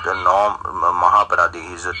that is the norm Mahaparadi.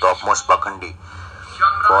 He is the topmost Pakhandi.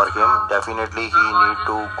 For him, definitely he need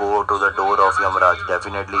to go to the door of Yamraj.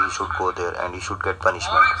 Definitely he should go there and he should get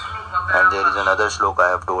punishment. And there is another sloka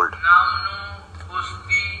I have told.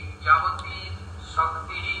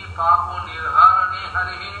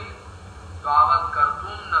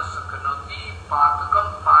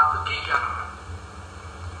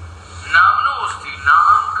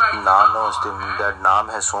 That Naam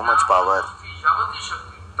has so much power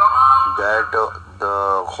that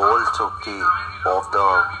the whole Shakti of the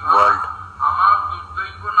world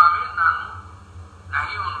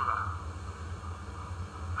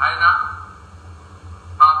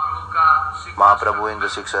Mahaprabhu in the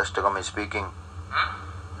 6th Ashtakam is speaking.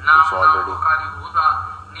 It's already.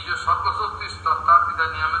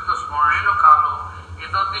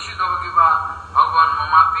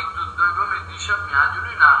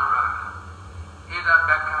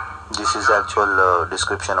 This is the actual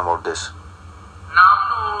description about this.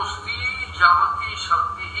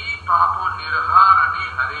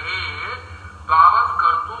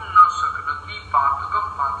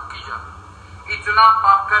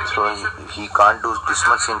 So he can't do this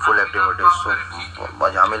much sinful activities. So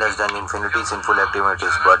Ajamil has done infinity sinful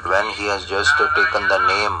activities, but when he has just taken the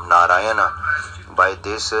name Narayana, by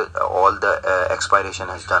this all the expiration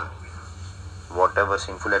has done. Whatever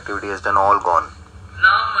sinful activity has done, all gone.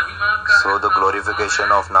 So the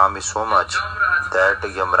glorification of Naam is so much that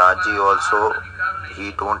Yamraji also,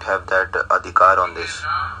 he don't have that adhikar on this,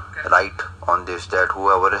 right on this, that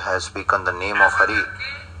whoever has spoken the name of Hari,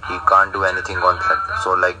 he can't do anything on that.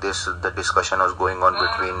 So like this, the discussion was going on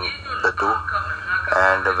between the two.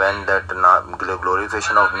 And when that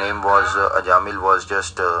glorification of name was, Ajamil was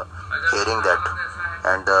just hearing that.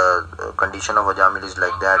 And the condition of Ajamil is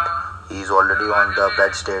like that. He is already on the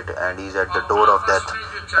bed state and he is at the door of death.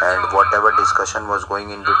 And whatever discussion was going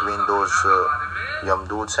in between those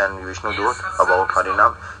Yamdoots and Vishnudut about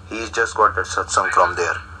Harinam, he just got that satsang from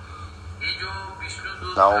there.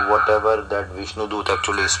 Now whatever that Vishnudut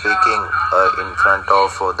actually is speaking in front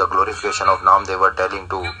of the glorification of Naam, they were telling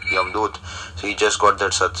to Yamdut, so he just got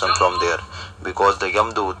that satsang from there. Because the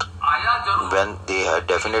Yamdut, when they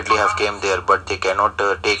definitely have came there, but they cannot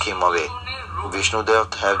take him away.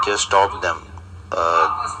 Vishnudev have just stopped them.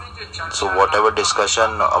 So whatever discussion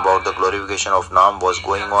about the glorification of Naam was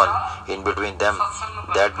going on in between them,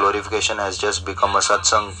 that glorification has just become a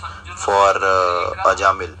satsang for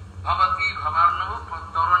Ajamil.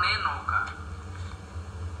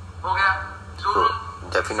 So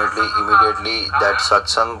definitely immediately that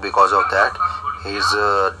satsang, because of that, his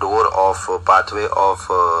door of pathway of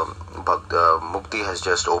Mukti has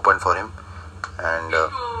just opened for him. And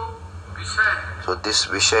so this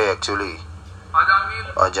Vishay actually,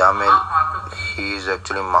 Ajamil, he is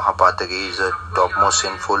actually Mahapataki, he is the topmost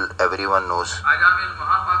sinful, everyone knows.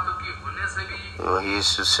 He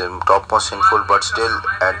is topmost sinful, but still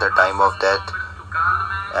at the time of death,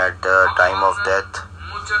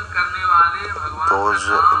 those,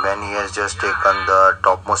 when he has just taken the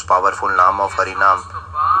topmost powerful Naam of Harinam,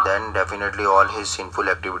 then definitely all his sinful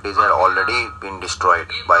activities have already been destroyed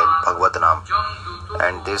by Bhagavatanam.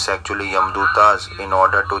 And this actually Yamdutas, in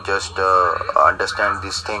order to just understand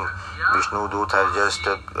this thing, Vishnudut has just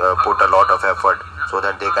put a lot of effort so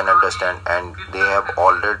that they can understand, and they have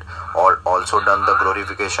already also done the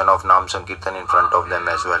glorification of Naam Sankirtan in front of them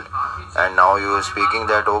as well. And now you are speaking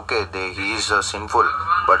that okay, he is sinful,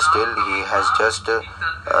 but still he has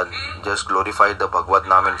just glorified the Bhagavad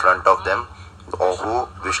Naam in front of them, or who?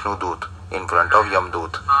 Vishnudut in front of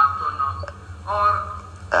Yamdut.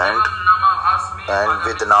 And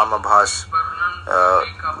with Namabhas,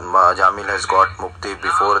 Ajamil has got Mukti.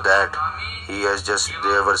 Before that, he has just,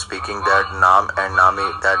 they were speaking that Naam and Nami,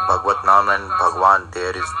 that Bhagavad Naam and Bhagwan,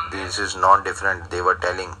 this is not different. They were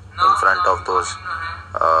telling in front of those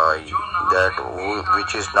that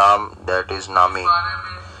which is Naam, that is Nami.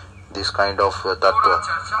 This kind of tattva,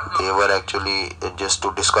 they were actually just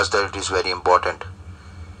to discuss that it is very important.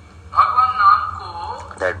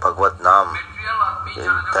 That Bhagavad Naam,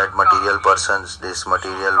 that material persons, this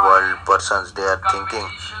material world persons, they are thinking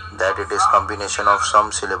that it is combination of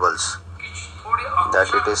some syllables. That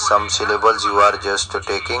it is some syllables you are just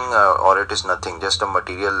taking, or it is nothing, just a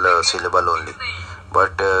material syllable only.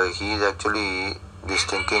 But he is actually, this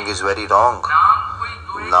thinking is very wrong.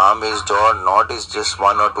 Naam is not is just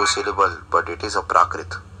one or two syllable, but it is a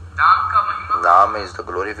prakrit. Naam is, the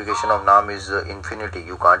glorification of Naam is infinity,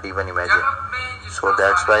 you can't even imagine. So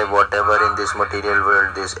that's why whatever in this material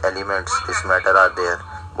world, these elements, this matter are there,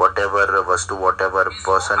 whatever vastu, whatever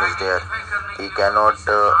person is there, he cannot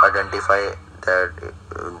identify that.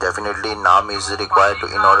 Definitely Naam is required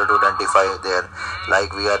in order to identify there.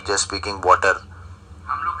 Like we are just speaking water.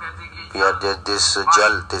 We are just this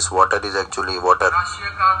jal, this water is actually water.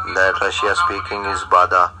 That Russia speaking is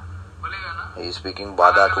Bada. He is speaking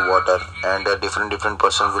Bada to water, and different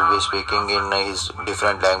persons will be speaking in his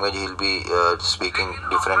different language. He will be speaking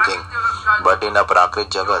different thing. But in a Prakrit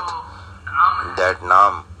Jagat, that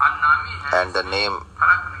Naam and the name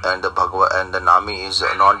and the Bhagavad and the Nami is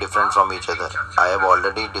not different from each other. I have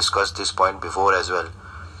already discussed this point before as well.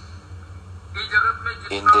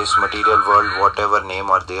 in this material world, whatever name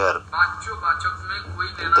are there,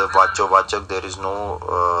 the vachak, there is no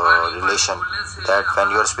relation. That when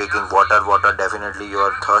you are speaking water, definitely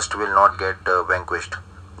your thirst will not get vanquished.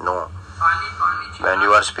 No. When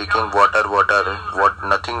you are speaking water, what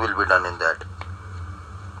nothing will be done in that.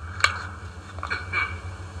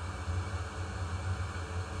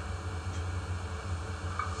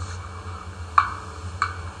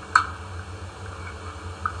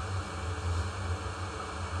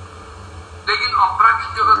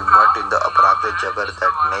 But in the Aprakrit Jagat,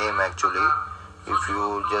 that name actually, if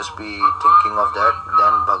you just be thinking of that,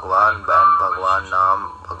 then Bhagwan and Bhagwan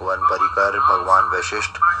Naam, Bhagwan Parikar, Bhagwan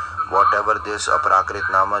Vashisht, whatever this Aprakrit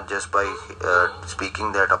Nama, just by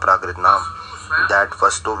speaking that Aprakrit Naam, that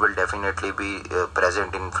Vastu will definitely be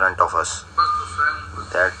present in front of us.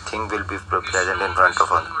 That thing will be present in front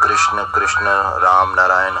of us. Krishna, Ram,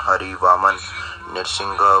 Narayan, Hari, Vaman,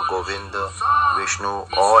 Nirsingha, Govinda, Vishnu,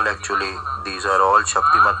 all actually, these are all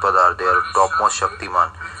Shaktimat Padar. They are topmost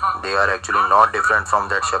Shaktiman. They are actually not different from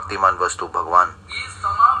that Shaktiman Vastu, Bhagwan.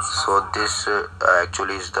 So this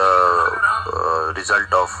actually is the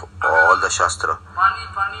result of all the Shastra.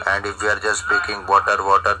 And if we are just speaking water,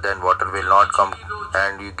 then water will not come.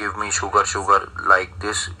 And you give me sugar, like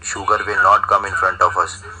this, sugar will not come in front of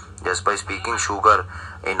us. Just by speaking sugar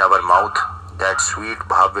in our mouth, that sweet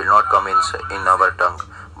bhav will not come in our tongue.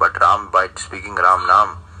 But Ram, by speaking Ram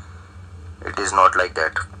Naam, it is not like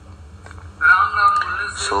that.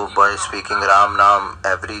 So by speaking Ram Naam,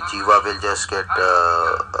 every jiva will just get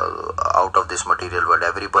out of this material world.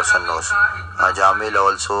 Every person knows. Ajamil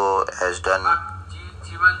also has done,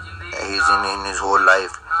 he is in his whole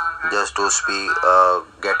life just to speak,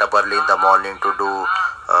 get up early in the morning to do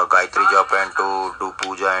Gayatri Japa and to do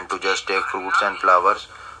puja and to just take fruits and flowers.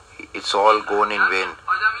 It's all gone in vain.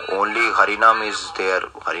 Only Harinam is there.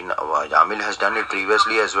 Jamil has done it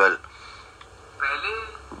previously as well.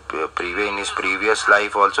 In his previous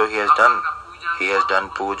life also he has done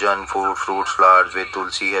puja and food, fruits, flowers with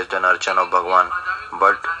tulsi. He has done archan of Bhagwan.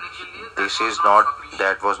 But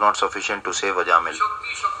that was not sufficient to save Ajamil.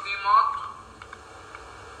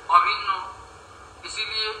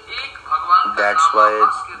 That's why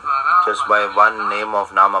just by one name of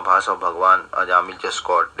Namabhas of Bhagwan, Ajamil just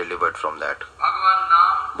got delivered from that.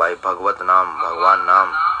 By Bhagavat Naam, Bhagwan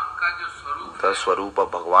Naam, the Swarup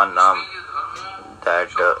of Bhagwan Naam, that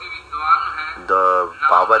the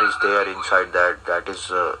power is there inside that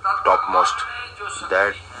is topmost.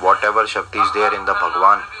 That whatever Shakti is there in the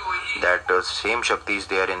Bhagwan, that same Shakti is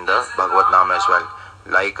there in the Bhagavat Naam as well.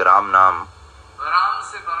 Like Ram Naam,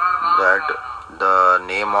 that the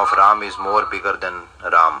name of Ram is more bigger than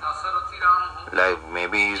Ram. Like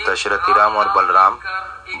maybe he is Dasharathi Ram or Balram,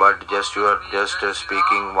 but just you are just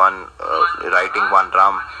speaking one, writing one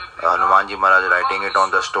Ram, Hanumanji Maharaj writing it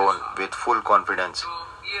on the stone with full confidence.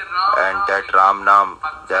 And that Ram Naam,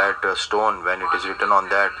 that stone, when it is written on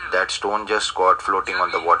that stone just got floating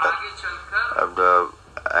on the water.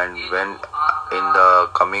 And when in the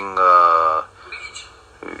coming,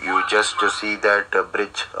 you just see that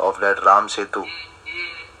bridge of that Ram Setu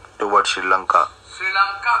towards Sri Lanka.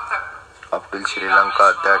 Up till Sri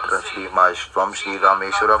Lanka, that from Sri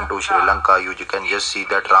Rameshwaram to Sri Lanka, you can just see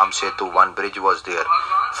that Ram Setu, one bridge was there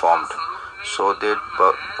formed. So that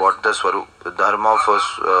what the Swarup, the Dharma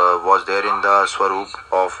was there in the Swarup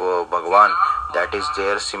of Bhagwan, that is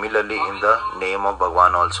there similarly in the name of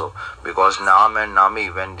Bhagwan also. Because Naam and Nami,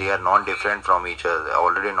 when they are non-different from each other, they are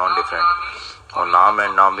already non-different. Or Naam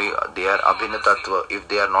and Nami, they are Abhinna Tattva. If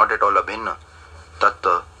they are not at all Abhinna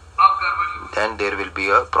Tattva, then there will be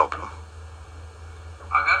a problem.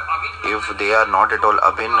 If they are not at all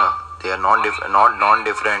Abhinna, they are not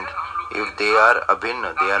non-different. If they are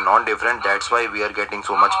Abhinna, they are non-different. That's why we are getting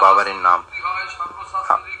so much power in Naam.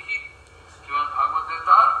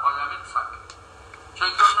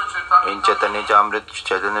 In Chaitanya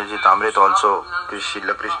Charitamrita also,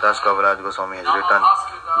 Srila Krishnadas Kaviraj Goswami has written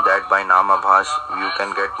that by Namabhas you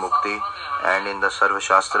can get mukti, and in the Sarva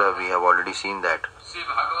Shastra we have already seen that.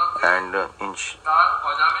 And in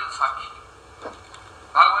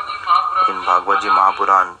Bhagavad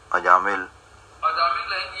Mahapuran, Ajamil,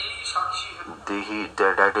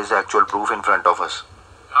 that is actual proof in front of us.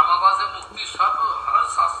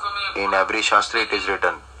 In every Shastra it is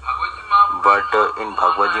written. But in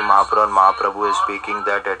Bhagavad Mahapuran, Mahaprabhu is speaking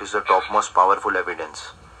that is the topmost powerful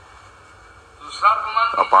evidence.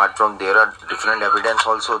 Apart from there are different evidence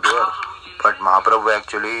also there. But Mahaprabhu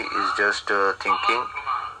actually is just thinking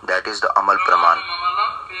that is the Amal Praman.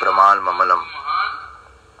 Pramal Mamalam.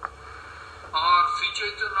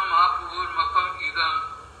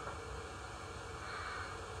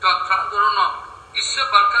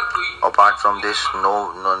 Apart from this,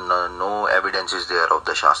 no evidence is there of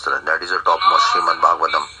the Shastra. That is the topmost Srimad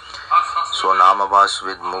Bhagavatam. So Namabhas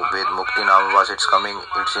with Mukti Namabhas, it's coming,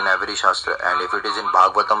 it's in every Shastra. And if it is in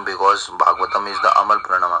Bhagavatam, because Bhagavatam is the Amal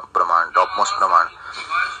Praman, topmost Praman.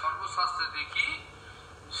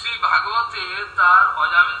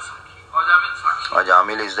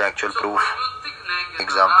 Ajamil is the actual proof.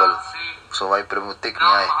 Example. So why Pramutik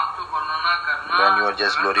Nyay? When you are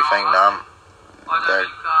just glorifying Nam, that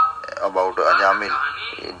about Ajamil,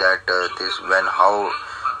 that this when how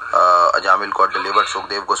Ajamil got delivered,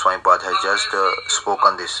 Sukdev Goswami Pad has just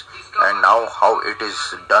spoken this, and now how it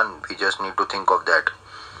is done, we just need to think of that.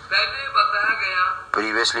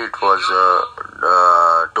 Previously it was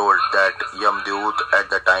told that Yamdut at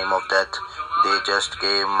the time of death, they just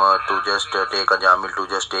came to just take Ajamil, to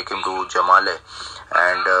just take him to Jamale,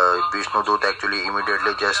 and Vishnudut actually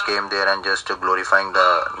immediately just came there and just glorifying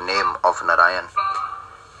the name of Narayan,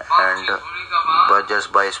 and but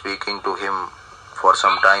just by speaking to him for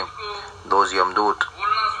some time, those Yamdut,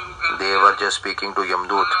 they were just speaking to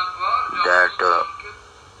Yamdut, that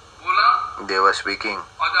they were speaking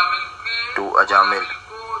to Ajamil,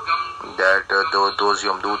 that those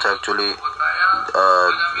Yamdut actually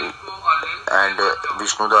and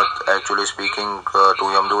Vishnudat actually speaking to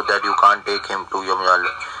Yamdut that you can't take him to Yamjal.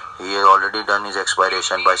 He has already done his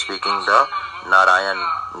expiration by speaking the Narayan,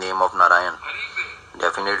 name of Narayan.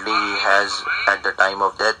 Definitely he has, at the time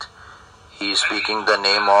of death, he is speaking the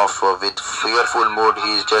name of, with fearful mood,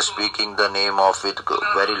 he is just speaking the name of, with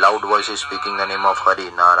very loud voice, he is speaking the name of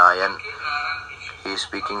Hari, Narayan. He is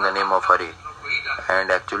speaking the name of Hari.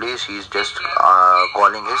 And actually he is just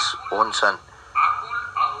calling his own son.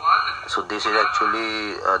 So this is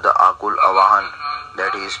actually the Akul Avahan,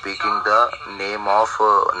 that he is speaking the name of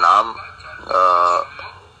Nam.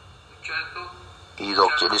 He is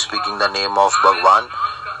actually speaking the name of Bhagwan.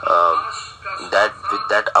 That with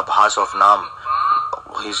that abhas of Nam,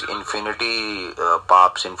 his infinity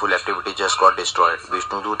sinful activity just got destroyed.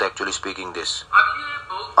 Vishnudut actually speaking this.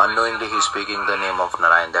 Unknowingly he is speaking the name of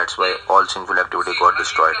Narayan. That's why all sinful activity got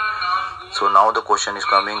destroyed. So now the question is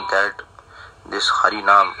coming that this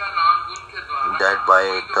Harinam, that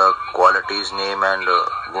by the qualities, name and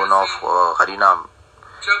gun of Harinam,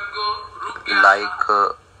 like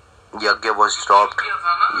Yagya was stopped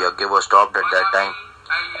at that time,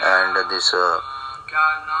 and this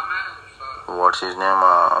what's his name,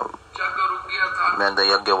 when the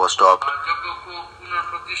Yagya was stopped,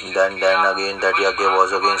 then again that Yagya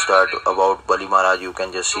was again start about Bali Maharaj. You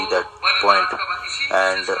can just see that point,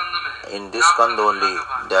 and in this Skand only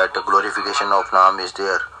that glorification of Nam is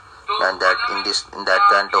there, and that in that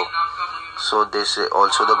canto. So this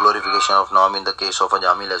also the glorification of Nam in the case of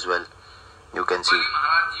Ajamil as well. You can see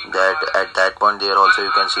that at that point there also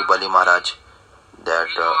you can see Bali Maharaj, that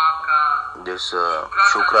this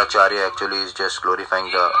Shukracharya actually is just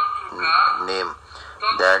glorifying the name,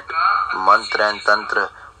 that mantra and tantra,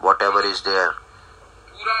 whatever is there,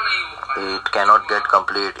 it cannot get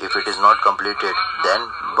complete. If it is not completed, then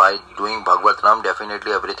by doing Bhagavad Nam,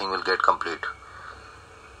 definitely everything will get complete.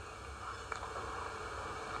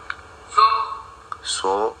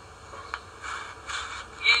 So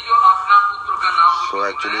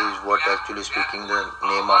actually is what actually speaking the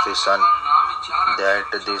name of his son, that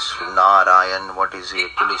this Narayan, what is he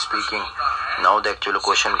actually speaking? Now the actual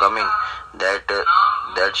question coming, that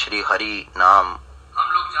Shri Hari Nam,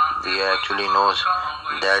 we actually knows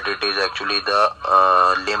that it is actually the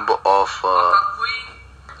limb of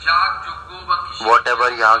whatever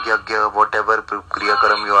Yagya, whatever Kriya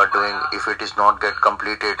Karam you are doing, if it is not get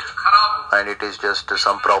completed, and it is just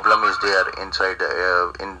some problem is there inside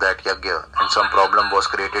in that Yagya, and some problem was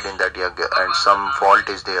created in that Yagya, and some fault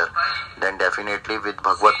is there, then definitely with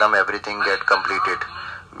Bhagavatam everything get completed.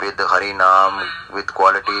 With Harinam, with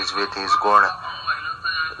qualities, with his gun,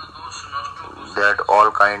 that all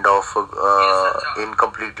kind of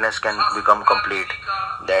incompleteness can become complete.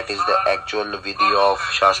 That is the actual vidhi of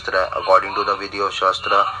Shastra. According to the vidhi of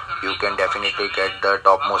Shastra, you can definitely get the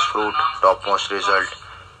topmost fruit, topmost result,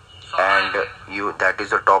 and that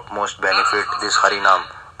is the topmost benefit, this Harinam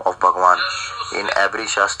of Bhagwan. In every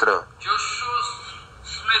Shastra,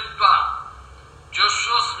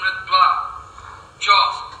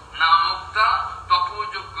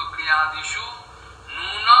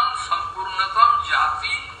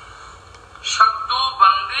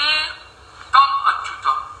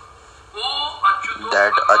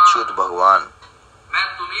 that Achyut Bhagwan,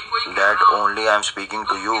 that only I am speaking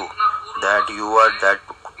to you, that you are that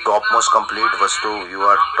topmost complete Vastu, you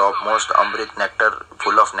are topmost Amrit nectar,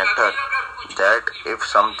 full of nectar, that if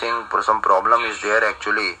some problem is there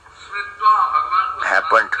actually,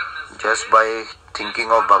 happened just by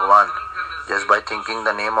thinking of Bhagwan, just by thinking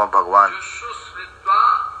the name of Bhagwan.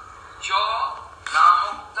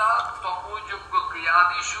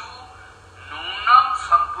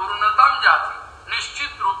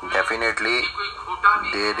 Definitely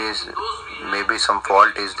there is maybe some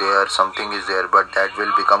fault is there, something is there, but that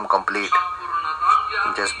will become complete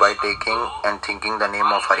just by taking and thinking the name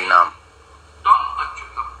of Harinam.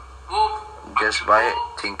 Just by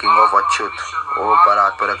thinking of Achyut, O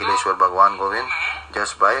Paratpara Kileshwar Bhagwan Govind,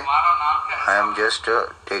 just by I am just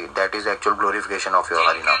that is actual glorification of your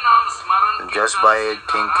Harinam. Just by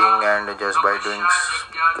thinking and just by doing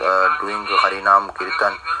Harinam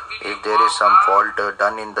Kirtan, if there is some fault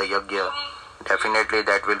done in the yajna, definitely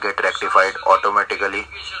that will get rectified automatically.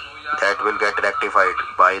 That will get rectified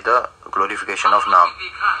by the glorification of Nam.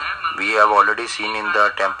 We have already seen in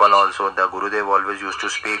the temple also, the Gurudev always used to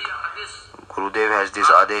speak. Gurudev has this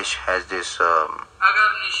Adesh, has this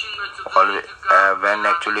always, when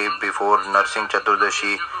actually before Narsingh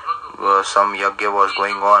Chaturdashi some yajna was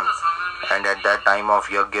going on, and at that time of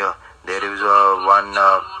yajna there is one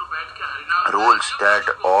rules that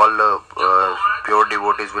all pure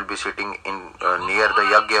devotees will be sitting in near the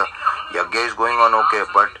yajna. Yajna is going on, okay,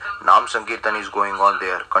 but Nam Sankirtan is going on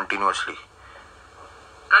there continuously.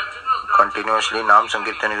 Nam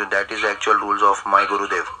Sankirtan is, that is the actual rules of my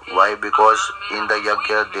Gurudev. Why? Because in the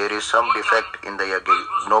yajna there is some defect in the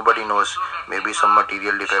yajna. Nobody knows. Maybe some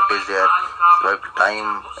material defect is there. Like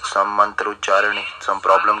time, some mantra ucharani, some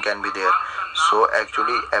problem can be there. So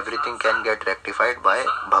actually everything can get rectified by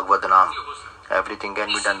Bhagavad Nam. Everything can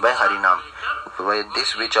be done by Harinam. By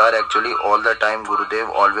this which are actually all the time Gurudev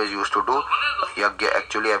always used to do yajna,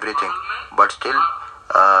 actually everything. But still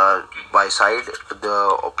by side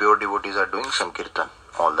the pure devotees are doing Sankirtan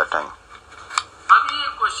all the time.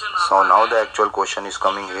 So now the actual question is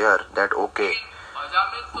coming here that okay,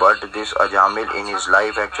 but this Ajamil in his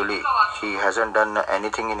life actually he hasn't done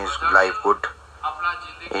anything in his life good.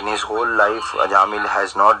 In his whole life Ajamil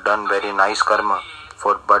has not done very nice karma,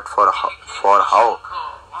 but for how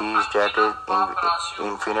he is that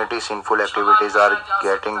infinity sinful activities are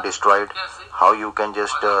getting destroyed. How you can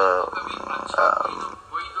just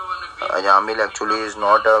Ajamil actually is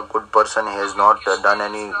not a good person, he has not done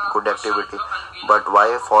any good activity, but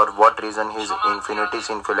why, for what reason his infinity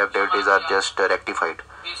sinful activities are just rectified?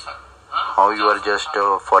 How you are just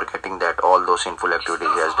forgetting that all those sinful activities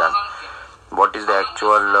he has done? What is the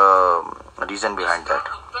actual reason behind that?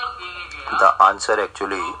 The answer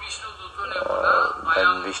actually,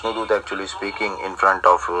 when Vishnu Dut actually speaking in front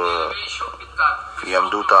of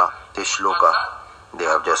Yamduta, this shloka, they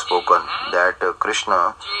have just spoken that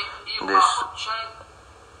Krishna, this,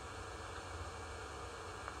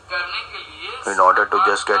 in order to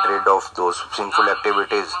just get rid of those sinful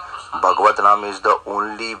activities, Bhagavat Nam is the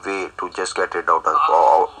only way to just get rid of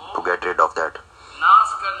that.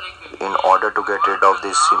 In order to get rid of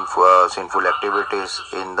these sinful activities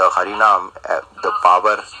in the Harinam, the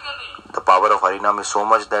power of Harinam is so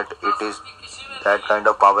much that it is, that kind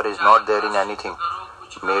of power is not there in anything.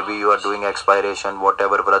 Maybe you are doing expiration,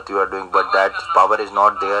 whatever vrat you are doing, but that power is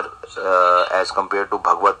not there as compared to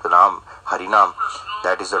Bhagavat Nam, Harinam.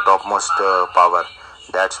 That is the topmost power.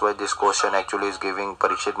 That's why this question actually is giving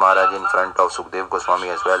Parikshit Maharaj in front of Sukdev Goswami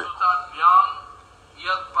as well.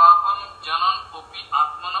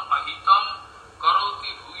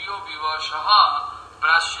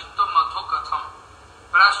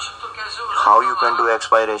 How you can do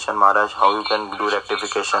expiration, Maharaj? How you can do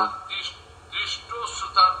rectification?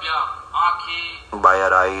 By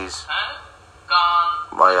our eyes,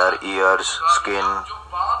 by our ears, skin,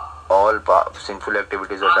 all sinful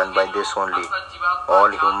activities are done by this only.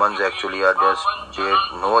 All humans actually are just, they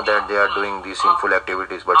know that they are doing these sinful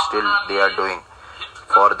activities, but still they are doing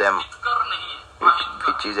for them,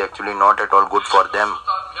 which is actually not at all good for them.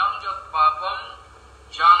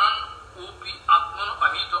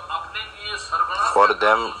 For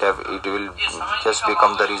them, it will just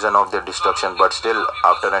become the reason of their destruction. But still,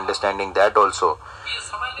 after understanding that also,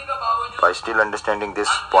 by still understanding this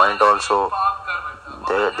point also,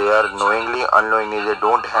 they are knowingly, unknowingly, they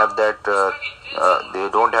don't have that, they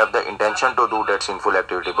don't have the intention to do that sinful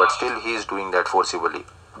activity. But still, he is doing that forcibly.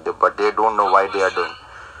 But they don't know why they are doing.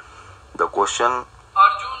 The question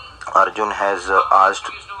Arjun has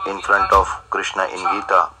asked in front of Krishna in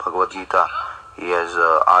Gita, Bhagavad Gita, he has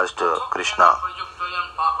asked Krishna,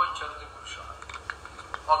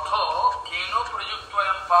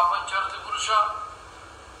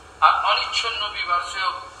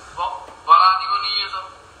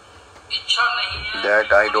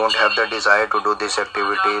 that I don't have the desire to do this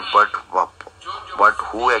activity, but But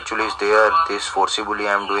who actually is there? This forcibly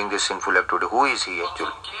I am doing this sinful activity. Who is he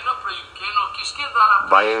actually?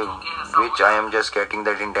 By which I am just getting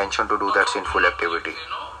that intention to do that sinful activity.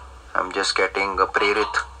 I am just getting a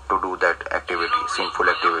prerit to do that activity, sinful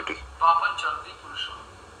activity.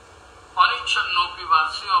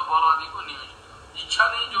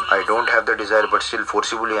 I don't have the desire, but still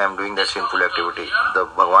forcibly I am doing that sinful activity. The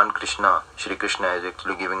Bhagavan Krishna, Shri Krishna is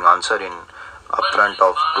actually giving answer in upfront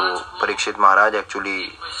of to Parikshit Maharaj.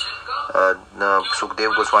 Actually, the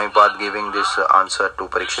Sukdev Goswami Pad giving this answer to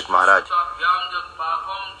Parikshit Maharaj.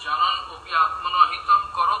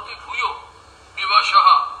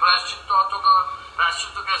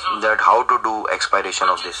 That how to do expiration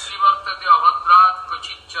of this.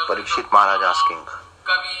 Parikshit Maharaj asking.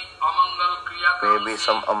 Maybe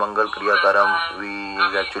some amangal kriya karam, we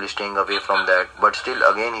is actually staying away from that, but still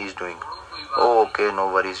again he is doing. Oh, okay, no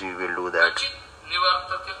worries, we will do that.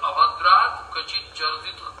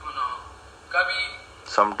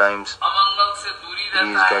 Sometimes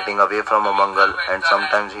he is getting away from amangal, and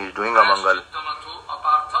sometimes he is doing amangal.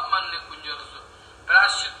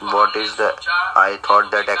 What is the? I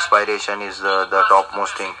thought that expiration is the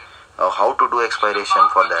topmost thing. How to do expiration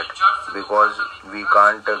for that? Because we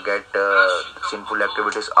can't get sinful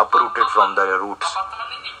activities uprooted from the roots.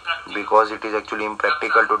 Because it is actually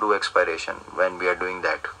impractical to do expiration when we are doing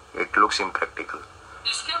that. It looks impractical.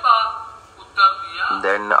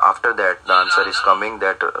 Then after that, the answer is coming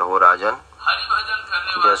that, oh Rajan,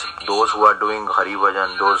 just those who are doing Hari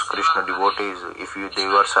Bhajan, those Krishna devotees, if they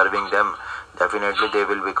are serving them, definitely they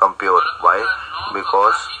will become pure. Why?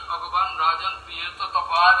 Because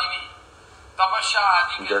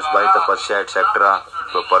just by tapasya etc.,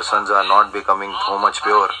 the persons are not becoming so much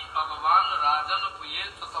pure.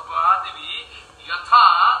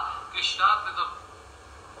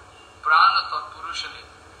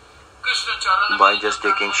 By just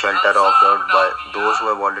taking shelter of by those who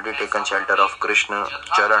have already taken shelter of Krishna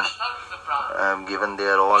Charan, given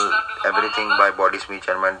their all everything by body, speech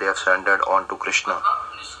and mind, they have surrendered on to Krishna.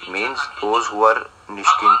 Means those who are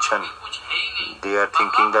Nishkinchan, they are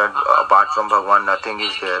thinking that apart from Bhagwan nothing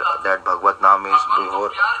is there, that Bhagavad Nam is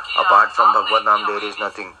before. Apart from Bhagavad Nam there is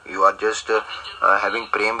nothing. You are just having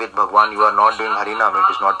prem with Bhagwan, you are not doing Harinam,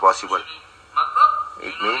 it is not possible.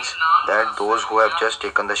 It means that those who have just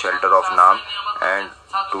taken the shelter of Nam, and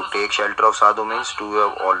to take shelter of Sadhu means to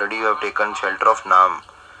have already you have taken shelter of Nam.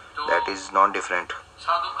 That is not different.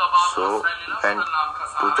 So, and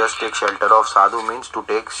to just take shelter of Sadhu means to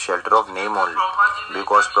take shelter of name only.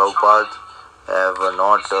 Because Prabhupada have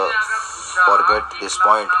not forget this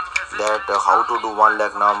point that how to do 1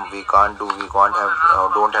 lakh Nam we can't do, we can't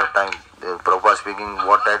have, don't have time. Prabhupada speaking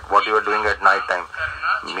what you are doing at night time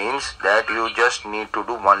means that you just need to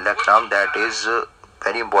do 1 lakh Nam. That is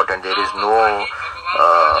very important. There is no,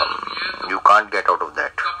 you can't get out of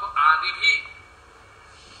that.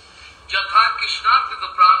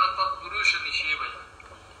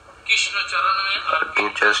 To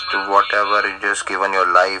just whatever you just given your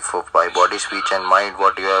life by body, speech and mind,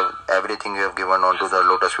 what you have, everything you have given onto the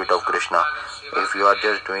lotus feet of Krishna. If you are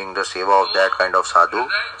just doing the seva of that kind of sadhu,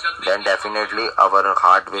 then definitely our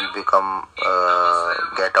heart will become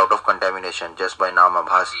get out of contamination just by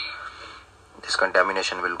namabhas. This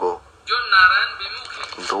contamination will go.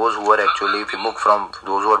 Those who are actually vimukh from,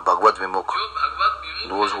 those who are Bhagavad vimukh,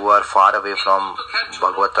 those who are far away from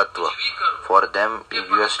Bhagavad Tattva, for them, if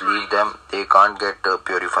you just leave them, they can't get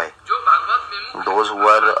purified. Those who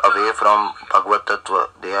are away from Bhagavad Tattva,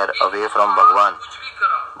 they are away from Bhagwan.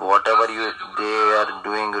 Whatever they are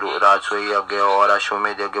doing, Rajswai Yagya or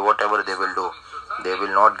Ashwamedh Yagya, whatever they will do, they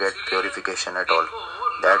will not get purification at all.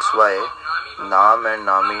 That's why Nam and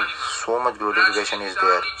Nami, so much glorification is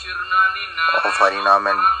there of Harinam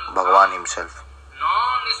and Bhagavan himself.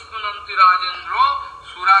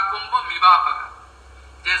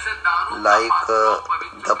 Like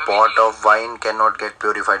the pot of wine cannot get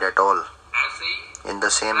purified at all. In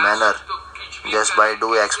the same manner, just by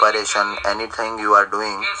doing expiration, anything you are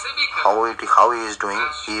doing, how he is doing,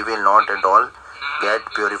 he will not at all get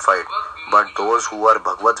purified. But those who are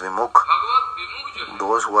Bhagavad Vimukh,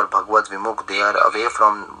 they are away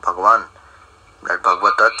from Bhagavan, that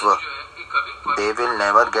Bhagavad Tattva, they will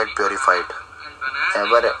never get purified.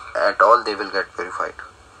 Never at all they will get purified.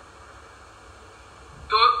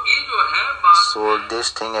 So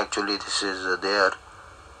this thing actually, this is there,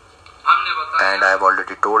 and I have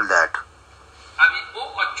already told that.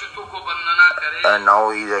 And now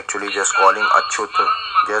he is actually just calling Achyut,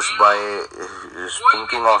 just by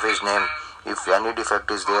thinking of his name. If any defect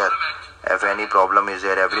is there, if any problem is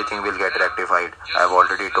there, everything will get rectified. I have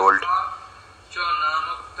already told.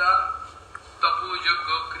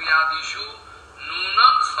 वाक्यादिषु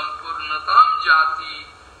नूनम संपूर्णतम जाति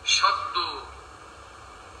शब्दो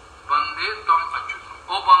वंदे त्वं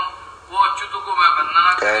अच्युतम। वो अच्युत को मैं वंदना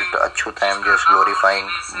that Achyut I am just glorifying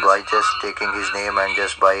by just taking his name and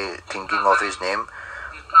just by thinking of his name.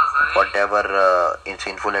 Whatever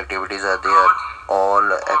sinful activities are there,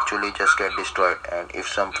 all actually just get destroyed. And if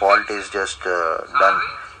some fault is just done,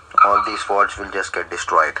 all these faults will just get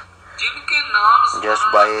destroyed. Just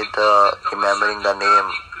by the remembering the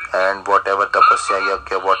name and whatever tapasya,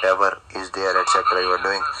 yagya, whatever is there, etc. you are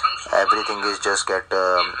doing, everything is just get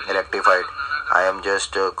rectified. I am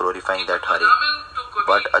just glorifying that Hari.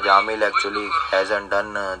 But Ajamil actually hasn't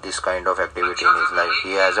done this kind of activity in his life.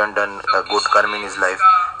 He hasn't done a good karma in his life.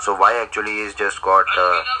 So why actually he's just got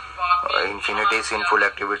infinity sinful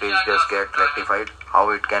activities just get rectified? How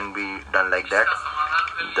it can be done like that?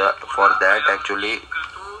 For that actually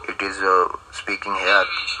it is speaking here.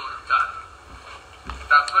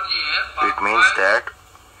 It means that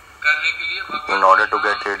in order to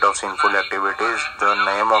get rid of sinful activities, the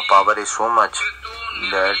name of power is so much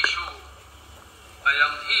that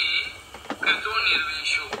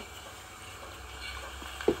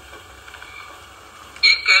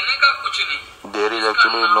there is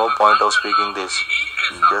actually no point of speaking this.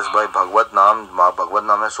 Just by Bhagavad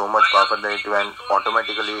Naam has so much power that it will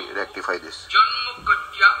automatically rectify this.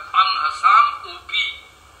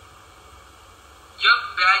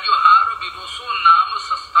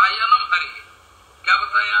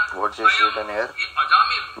 What is written here?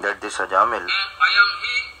 That this Ajamil,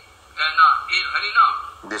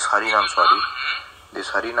 this Harinam,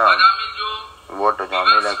 what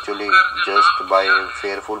Ajamil actually just by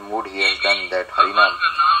fearful mood he has done that Harinam,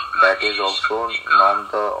 that is also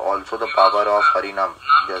the power of Harinam.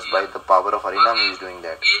 Just by the power of Harinam he is doing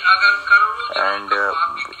that. And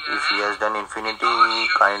if he has done infinity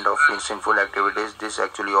kind of sinful activities, this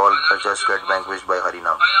actually all just get vanquished by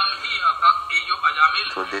Harinam.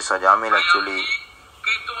 So this Ajamil actually,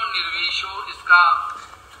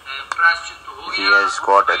 he has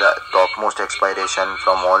got the topmost expiration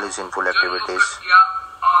from all his sinful activities.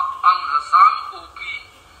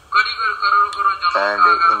 And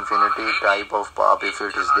infinity type of pap, if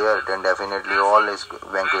it is there, then definitely all is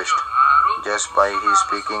vanquished. Just by he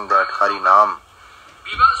speaking that Harinam,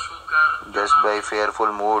 just by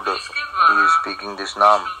fearful mood, he is speaking this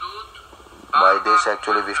Naam. By this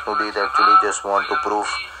actually Vishnudev actually just want to prove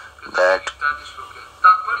that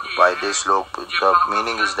by this slok, the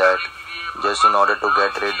meaning is that just in order to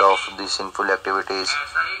get rid of the sinful activities,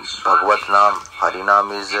 Bhagavad Naam,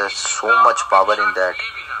 Harinam is so much power in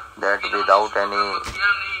that without any,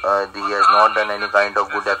 he has not done any kind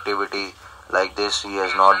of good activity like this, he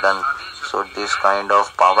has not done. So this kind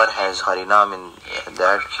of power has Harinam in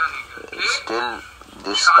that. Still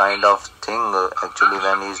this kind of thing actually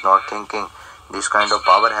when he is not thinking, this kind of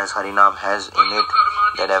power has Harinam has in it,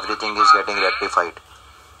 that everything is getting rectified.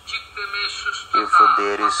 If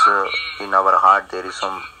there is in our heart there is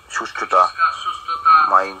some shushtata,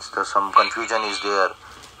 minds, some confusion is there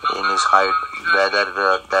in his heart, whether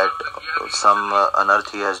that some unearth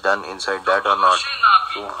he has done inside that or not.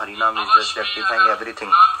 So Harinam is just rectifying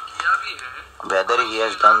everything. Whether he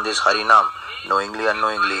has done this Harinam knowingly or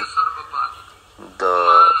unknowingly,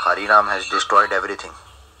 the Harinam has destroyed everything.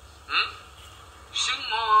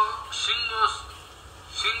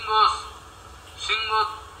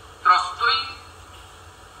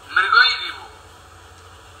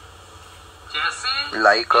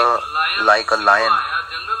 Like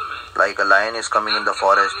a lion is coming in the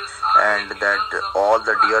forest, and that all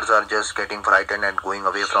the deers are just getting frightened and going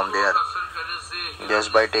away from there.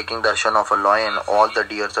 Just by taking darshan of a lion, all the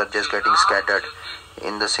deers are just getting scattered.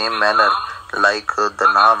 In the same manner, like the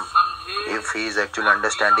Naam, if he is actually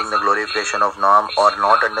understanding the glorification of Naam or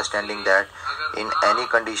not understanding that, in any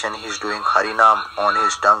condition he is doing Harinam on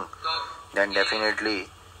his tongue, then definitely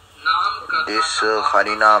this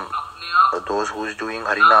Harinam, those who is doing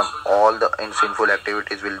Harinam, all the sinful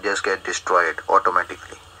activities will just get destroyed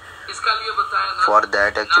automatically. For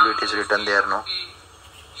that actually it is written there, no?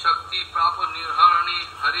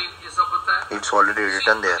 It's already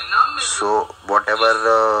written there. So whatever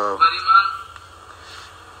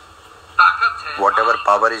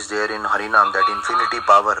power is there in Harinam, that infinity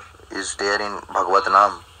power is there in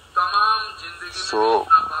Bhagavatam. So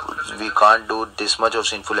we can't do this much of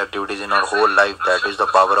sinful activities in our whole life. That is the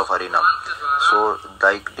power of Harinam. So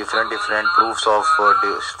like different proofs of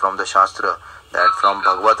from the Shastra, that from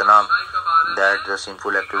Bhagavatam, that the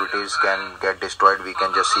sinful activities can get destroyed. We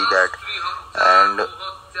can just see that. And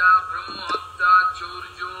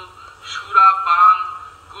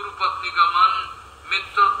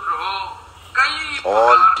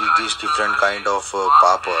all these different kind of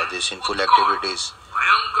papa, these sinful activities,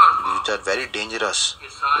 which are very dangerous,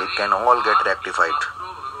 it can all get rectified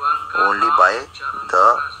only by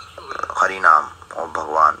the Harinam of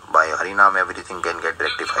Bhagwan. By Harinam everything can get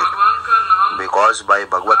rectified. Because by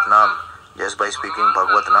Bhagavat Nam, just by speaking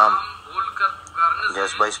Bhagavat Nam,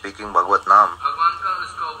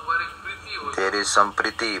 there is some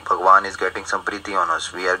priti. Bhagwan is getting some priti on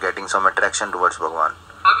us. We are getting some attraction towards Bhagwan.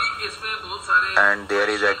 And there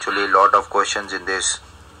is actually a lot of questions in this.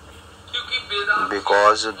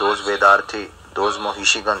 Because those Vedarthi, those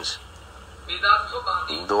Mohishigans,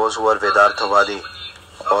 those who are Vedarthavadi,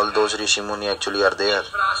 all those Rishi Muni actually are there.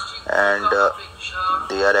 And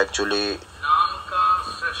they are actually,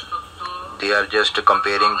 they are just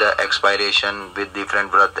comparing the expiration with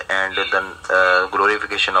different vrat and the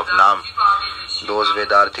glorification of Nam. Those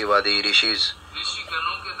Vedarthivadi Rishis,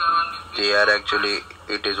 they are actually,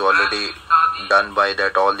 it is already done by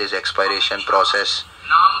that all this expiration process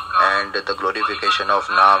and the glorification of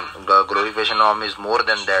Nam. The glorification of Nam is more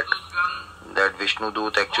than that. That Vishnu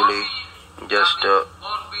Dut actually just,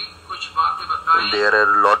 there are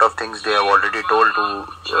a lot of things they have already told to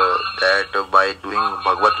that by doing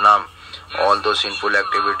Bhagavat Nam, all those sinful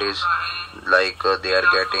activities like they are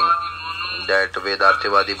getting that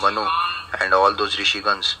Vedarthivadi Manu and all those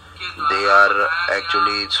Rishigans, they are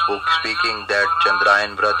actually speaking that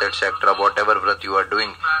Chandrayan Vrat, etc., whatever Vrat you are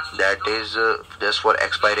doing, that is just for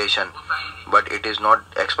expiration. But it is not,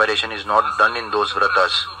 expiration is not done in those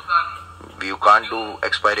Vratas. You can't do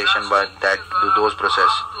expiration by that, do those process.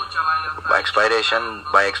 By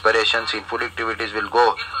expiration, sinful activities will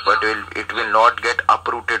go, but it will not get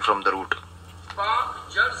uprooted from the root.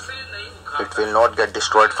 It will not get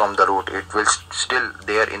destroyed from the root. It will still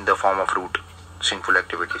there in the form of root, sinful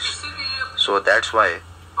activities. So that's why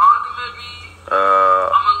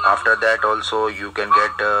after that also you can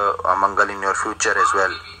get amangal in your future as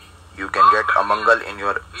well. You can get amangal in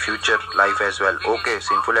your future life as well. Okay,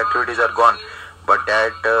 sinful activities are gone, but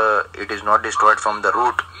that it is not destroyed from the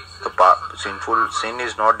root. The sin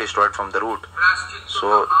is not destroyed from the root.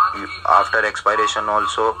 So after expiration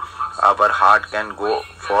also our heart can go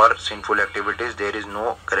for sinful activities. There is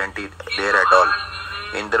no guarantee there at all.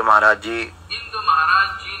 Indra Maharaj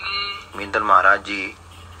Ji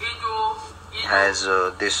has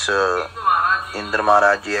this Indra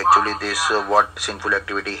Maharaj Ji actually this what sinful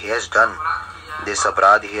activity he has done, this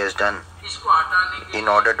aparadh he has done, in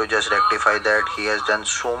order to just rectify that he has done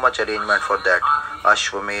so much arrangement for that,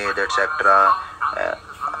 Ashwamed, etc.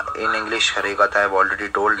 In English HariKatha I have already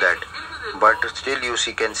told that, but still you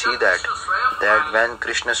can see that when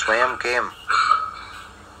Krishna Swayam came,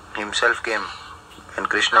 when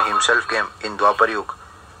Krishna himself came in Dwapar Yuga,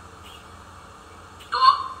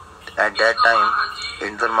 at that time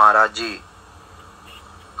Indra Maharaj Ji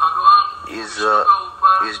is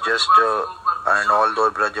just and all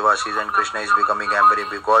those Brajavasis and Krishna is becoming angry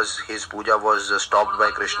because his puja was stopped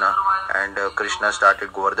by Krishna and Krishna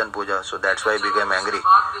started Govardhan puja, so that's why he became angry.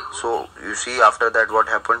 So you see after that what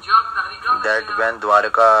happened, that when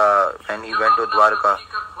he went to Dwarka,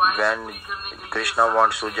 when Krishna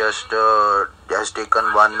wants to just has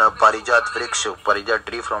taken one parijat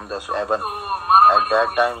tree from the heaven, at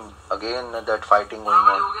that time again that fighting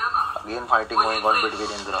going on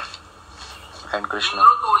between Indra and Krishna.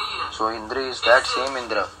 So Indra is that same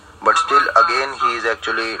Indra, but still again he is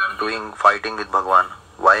actually fighting with Bhagwan.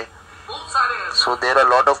 Why? So there are a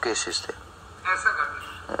lot of cases there.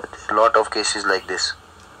 A lot of cases like this.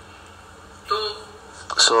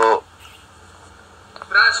 So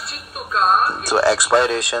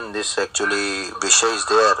expiration, this actually Vishay is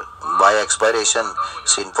there. By expiration,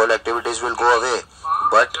 sinful activities will go away,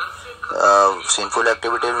 but sinful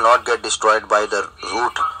activity will not get destroyed by the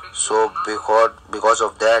root. So because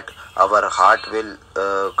of that, our heart will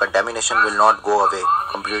contamination will not go away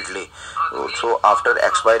completely. So after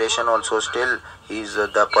expiration also still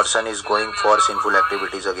the person is going for sinful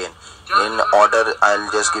activities again. In order,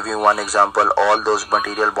 I'll just give you one example. All those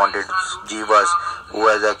material bonded jivas who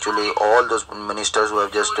has actually, all those ministers who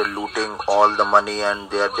have just looting all the money and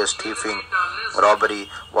they are just thieving, robbery.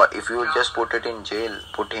 What if you just put him in jail,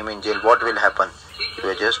 what will happen?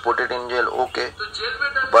 You just put it in jail, okay,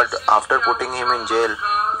 but after putting him in jail,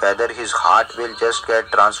 whether his heart will just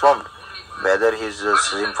get transformed, whether his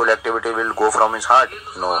sinful activity will go from his heart,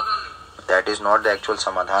 no, that is not the actual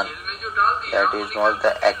samadhan. That is not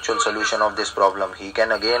the actual solution of this problem. He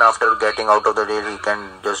can again, after getting out of the jail, he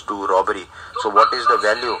can just do robbery. So what is the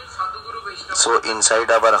value? So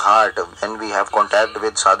inside our heart, when we have contact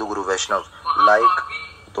with Sadhu Guru Vaishnav, like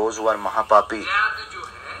those who are Mahapapi,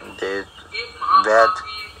 they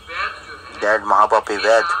that Mahapapi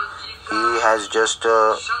Ved, he has just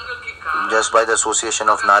by the association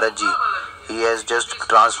of Naradji, he has just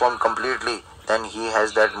transformed completely. Then he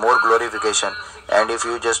has that more glorification. And if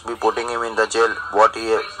you just be putting him in the jail,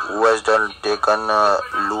 who has done taken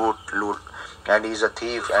loot, and he is a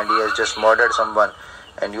thief, and he has just murdered someone,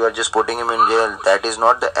 and you are just putting him in jail, that is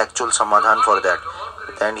not the actual samadhan for that.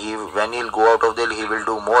 And when he'll go out of jail, he will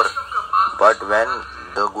do more. But when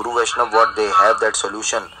the Guru Vaishnava, what they have that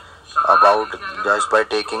solution about just by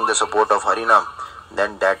taking the support of Harinam,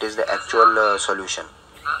 then that is the actual solution.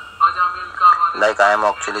 Like I am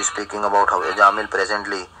actually speaking about how Ajamil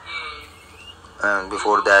presently,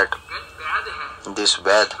 before that, this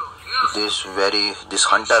Ved, this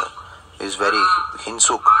hunter is very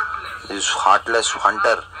hinsuk, this heartless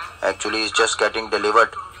hunter actually is just getting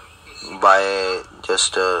delivered by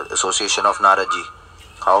just association of Naradji.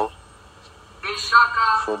 How?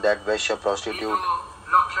 So that Vaishya prostitute,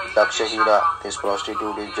 Lakshahira, this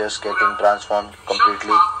prostitute is just getting transformed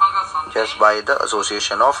completely just by the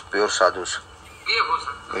association of pure sadhus.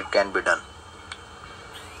 It can be done.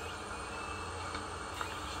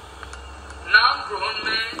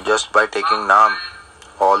 Just by taking Naam,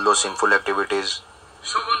 all those sinful activities,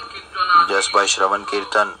 just by Shravan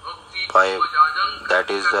Kirtan,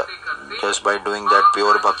 just by doing that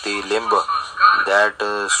pure bhakti limba, that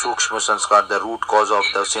Sukshma Sanskar, the root cause of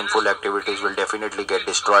the sinful activities will definitely get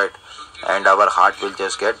destroyed, and our heart will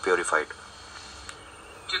just get purified.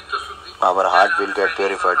 Our heart will get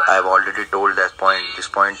purified. I have already told this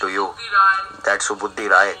point to you, that Subuddhi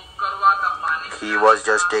Rai, he was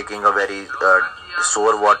just taking a very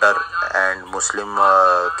sore water and Muslim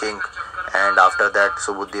king, and after that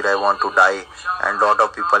Subuddhi Rai want to die, and lot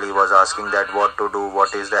of people he was asking that what to do,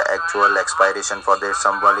 what is the actual expiration for this.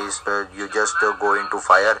 Someone is you just go into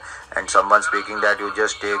fire, and someone speaking that you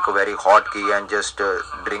just take a very hot key and just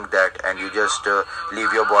drink that, and you just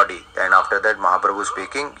leave your body, and after that Mahaprabhu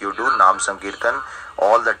speaking, you do Nam Sankirtan,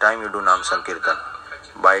 all the time you do Nam Sankirtan.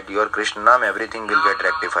 By your Krishna Nam, everything will get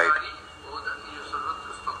rectified.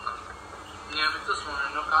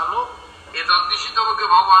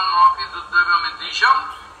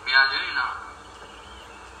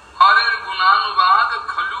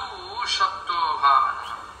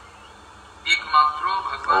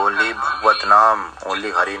 Only Bhagavat Naam,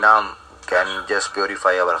 only Harinam can just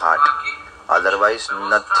purify our heart. Otherwise,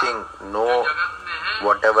 nothing, no,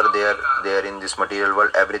 whatever there in this material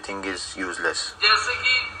world, everything is useless.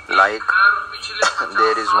 Like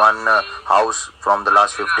there is one house from the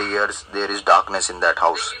last 50 years, there is darkness in that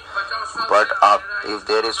house. But if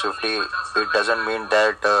there is 50, it doesn't mean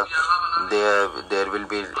that there will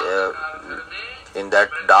be in that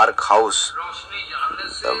dark house.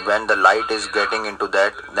 When the light is getting into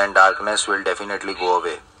that, then darkness will definitely go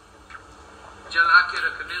away.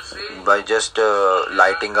 By just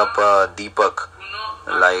lighting up a deepak,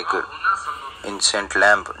 like incense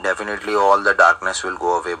lamp, definitely all the darkness will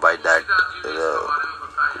go away by that,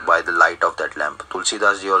 by the light of that lamp.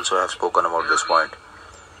 Tulsidas ji also have spoken about this point,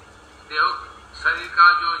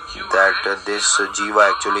 that this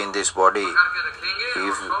jiva actually in this body,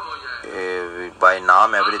 if by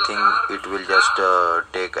Naam everything, it will just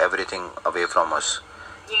take everything away from us,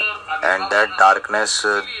 and that darkness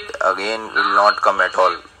again will not come at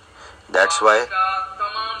all. That's why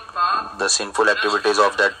the sinful activities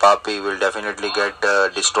of that papi will definitely get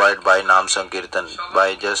destroyed by Naam Sankirtan,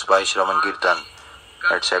 by Shravan Kirtan,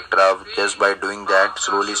 etc. Just by doing that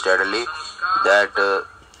slowly, steadily, that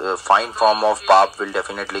fine form of pap will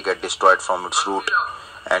definitely get destroyed from its root,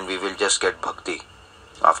 and we will just get bhakti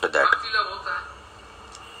after that.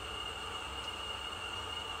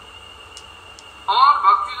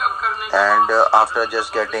 And after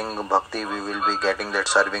just getting bhakti, we will be getting that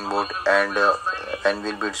serving mood, and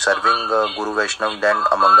we'll be serving Guru Vaishnava, then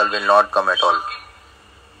amangal will not come at all.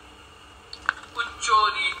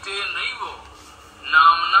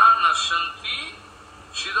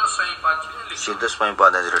 Siddha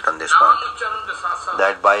Swayambad has written this point,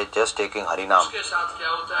 that by just taking Harinam,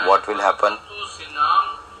 what will happen?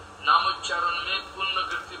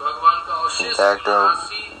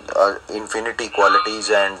 That infinity qualities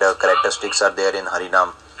and characteristics are there in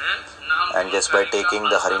Harinam, and just by taking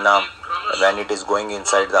the Harinam, when it is going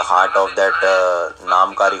inside the heart of that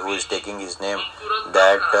Namkari who is taking his name,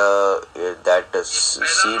 that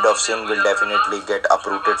seed of sin will definitely get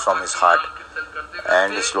uprooted from his heart,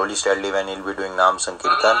 and slowly, steadily, when he will be doing Nam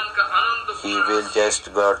Sankirtan, he will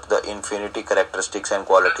just got the infinity characteristics and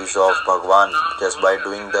qualities of Bhagwan. Just by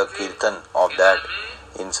doing the Kirtan of that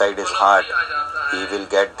inside his heart, he will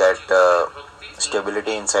get that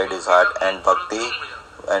stability inside his heart, and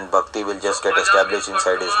bhakti will just get established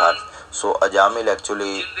inside his heart. So Ajamil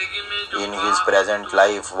actually in his present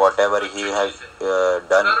life, whatever he has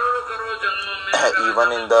done,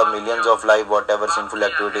 even in the millions of life, whatever sinful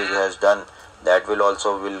activities he has done, that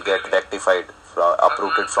will get rectified,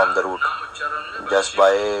 uprooted from the root, just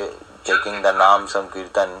by taking the Naam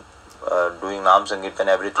Sankirtan, doing Naam Sankirtan,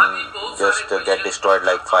 everything just get destroyed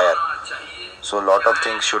like fire. So lot of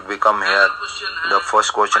things should become here. The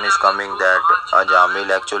first question is coming that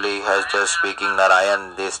Ajamil actually has just speaking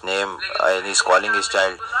Narayan, this name, and he's calling his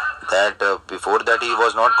child. That before that he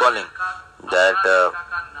was not calling. That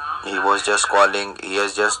he was just calling. He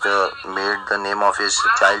has just made the name of his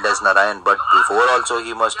child as Narayan. But before also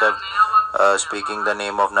he must have speaking the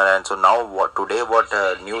name of Narayan. So now what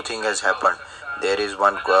new thing has happened? There is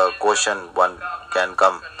one question one can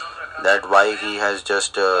come, that why he has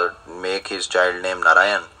just make his child name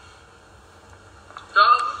Narayan,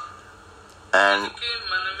 and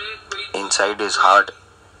inside his heart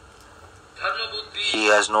he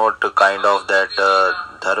has not kind of that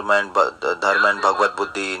dharma and Bhagavad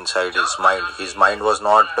Buddhi inside his mind. His mind was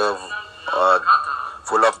not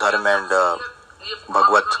full of dharma and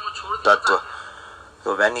Bhagavad Tattva.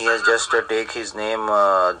 So when he has just take his name,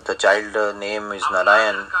 the child name is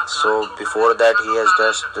Narayan. So before that he has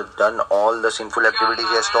just done all the sinful activities.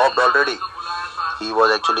 He has stopped already. He was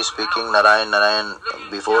actually speaking Narayan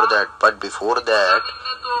before that. But before that,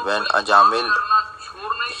 when Ajamil,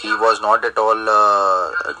 he was not at all,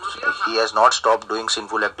 he has not stopped doing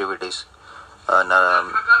sinful activities.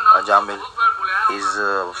 Ajamil, his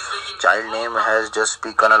child name has just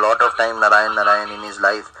spoken a lot of time Narayan in his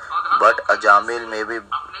life. But Ajamil may be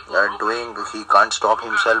he can't stop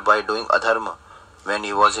himself by doing adharma when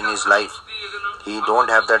he was in his life. He don't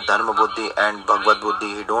have that dharma buddhi and Bhagavad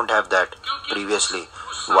buddhi. He don't have that previously.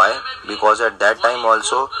 Why? Because at that time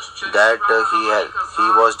also that he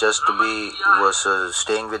was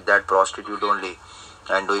staying with that prostitute only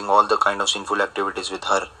and doing all the kind of sinful activities with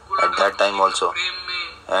her at that time also.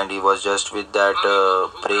 And he was just with that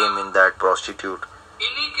prem in that prostitute.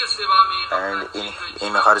 And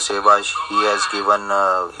in her seva he has given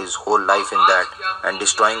his whole life in that and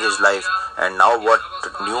destroying his life. And now what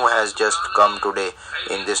new has just come today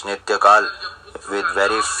in this Nitya Kal, with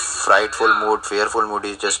very frightful mood, fearful mood,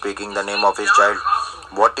 he is just speaking the name of his child.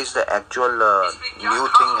 What is the actual new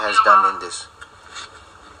thing has done in this?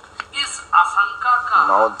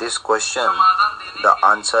 Now this question, the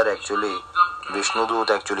answer actually, Vishnu Dut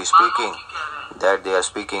actually speaking, that they are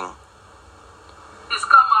speaking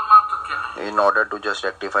in order to just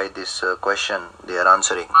rectify this question. They are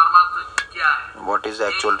answering what is the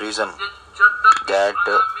actual reason, that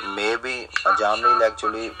maybe Ajamil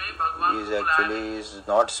actually is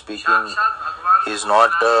not speaking, he is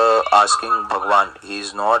not asking Bhagwan, he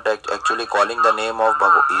is not actually calling the name of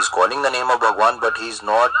Bhagwan. He is calling the name of Bhagwan, but he is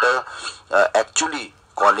not actually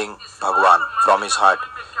calling Bhagwan from his heart.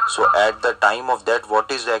 So at the time of that, what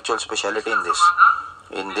is the actual speciality in this?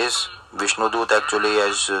 In this, Vishnu Dut actually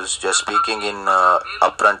is just speaking in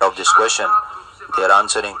upfront of this question. They are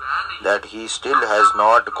answering that he still has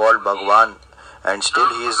not called Bhagwan and still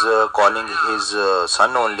he is calling his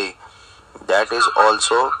son only. That is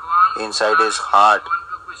also inside his heart.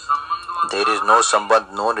 There is no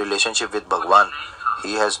sambandh, no relationship with Bhagwan.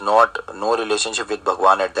 He has no relationship with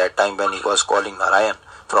Bhagwan at that time when he was calling Narayan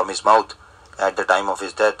from his mouth at the time of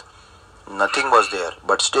his death. Nothing was there,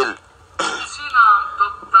 but still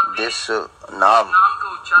this Naam,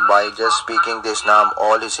 by just speaking this Naam,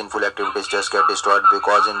 all his sinful activities just get destroyed,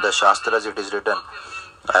 because in the Shastras it is written,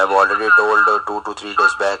 I have already told 2 to 3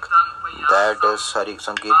 days back, that is Hari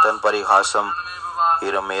Sankirtan Parihasam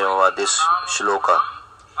Hirameva, this shloka.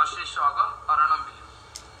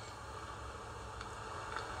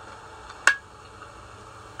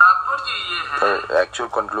 The actual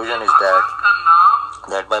conclusion is that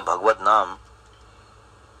by Bhagavad Naam,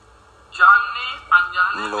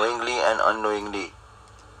 knowingly and unknowingly,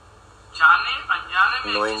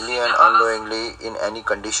 in any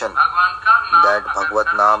condition, that Bhagavad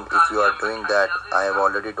Naam, if you are doing that, I have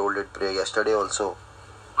already told it yesterday also,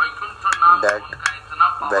 that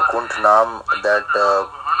Vaikuntha Naam, that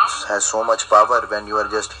has so much power. When you are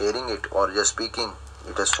just hearing it or just speaking,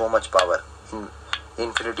 it has so much power,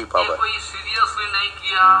 infinity power.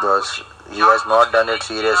 Thus, he has not done it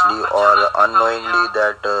seriously or unknowingly,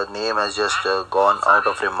 that name has just gone out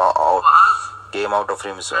of him, came out of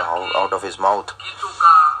his mouth,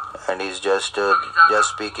 and is just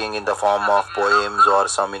speaking in the form of poems or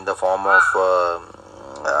some in the form of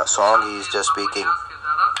song. He is just speaking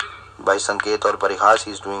by Sanket or Parihas.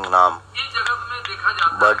 He is doing Naam.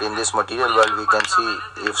 But in this material world, we can see,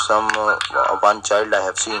 if some one child I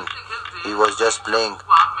have seen, he was just playing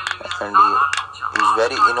and he's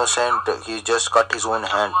very innocent. He just cut his own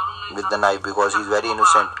hand with the knife because he's very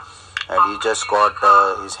innocent, and he just got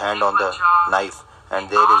his hand on the knife. And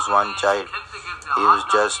there is one child. He was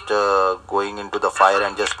just going into the fire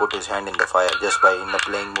and just put his hand in the fire just by in the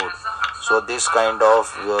playing mood. So this kind of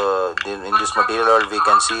in this material world we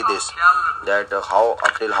can see this, that how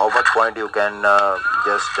up till how much point you can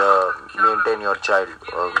just maintain your child.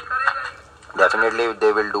 Definitely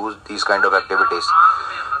they will do these kind of activities.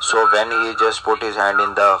 So when he just put his hand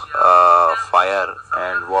in the fire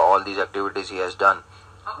and all these activities he has done,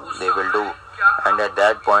 they will do. And at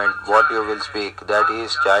that point, what you will speak, that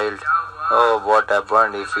his child, oh, what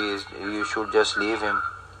happened, if he is, you should just leave him.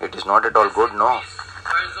 It is not at all good, no.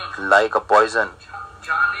 Like a poison,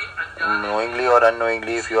 knowingly or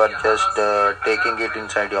unknowingly, if you are just taking it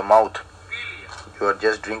inside your mouth, you are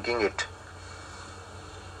just drinking it,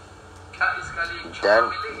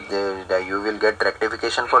 then you will get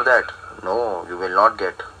rectification for that. No, you will not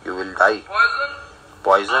get. You will die.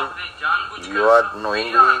 Poison, you are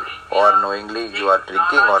knowingly or unknowingly you are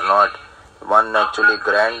drinking or not. One actually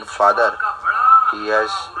grandfather, he has,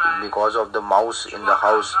 because of the mouse in the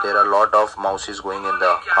house, there are a lot of mouses going in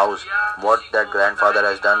the house. What that grandfather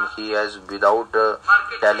has done, he has, without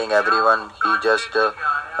telling everyone, he just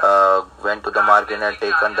went to the market and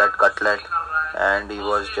taken that cutlet, and he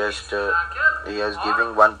was just he is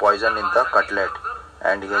giving one poison in the cutlet,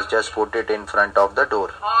 and he has just put it in front of the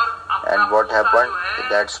door. And what happened,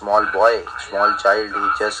 that small boy, small child, he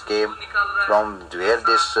just came from where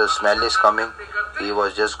this smell is coming. He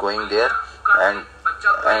was just going there, and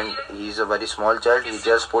he is a very small child. He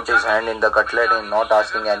just put his hand in the cutlet and not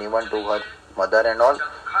asking anyone, to her mother and all,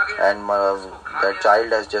 and that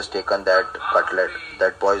child has just taken that cutlet,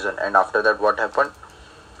 that poison. And after that, what happened,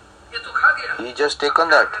 he just taken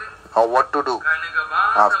that. Now what to do?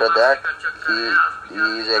 After that, he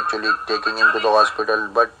is actually taking him to the hospital,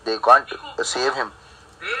 but they can't save him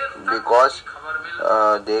because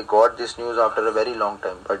they got this news after a very long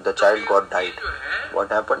time, but the child got died. What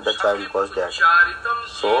happened? The child was dead.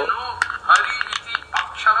 So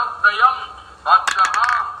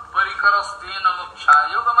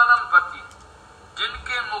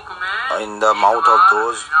in the mouth of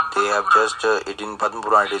those, they have just it in Padma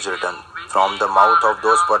Purana it is written, from the mouth of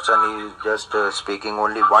those person he is just speaking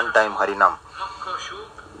only one time Harinam,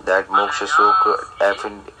 that moksha sukh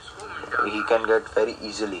he can get very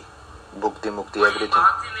easily, bhukti mukti, everything.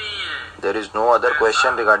 There is no other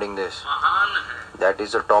question regarding this. That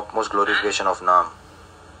is the topmost glorification of Naam.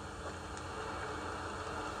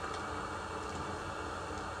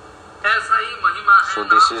 So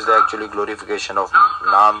this is the actually glorification of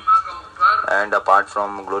Naam, and apart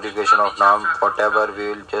from glorification of Naam, whatever we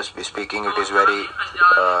will just be speaking, it is very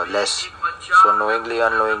less. So knowingly,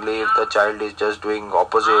 unknowingly, if the child is just doing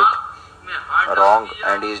opposite, wrong,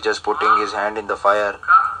 and he is just putting his hand in the fire,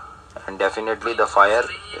 and definitely the fire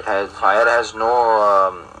has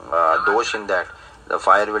no dosh in that. The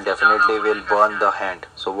fire will definitely will burn the hand.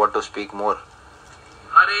 So what to speak more?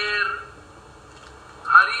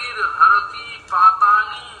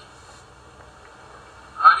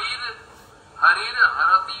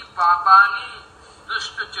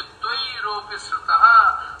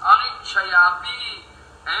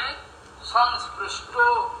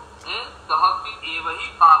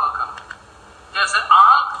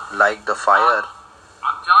 Like the fire,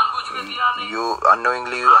 you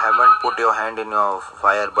unknowingly you haven't put your hand in your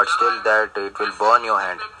fire, but still that it will burn your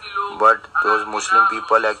hand. But those Muslim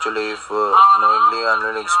people actually, if knowingly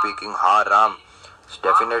unknowingly speaking haram,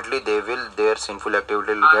 definitely their sinful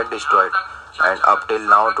activity will get destroyed. And up till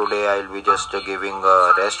now, today I will be just giving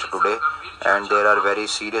rest today, and there are very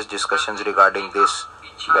serious discussions regarding this.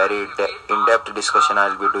 Very in-depth discussion I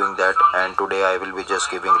will be doing that, and today I will be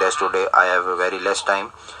just giving rest. Today I have a very less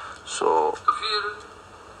time. So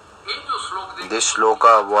this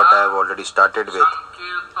shloka what I have already started with,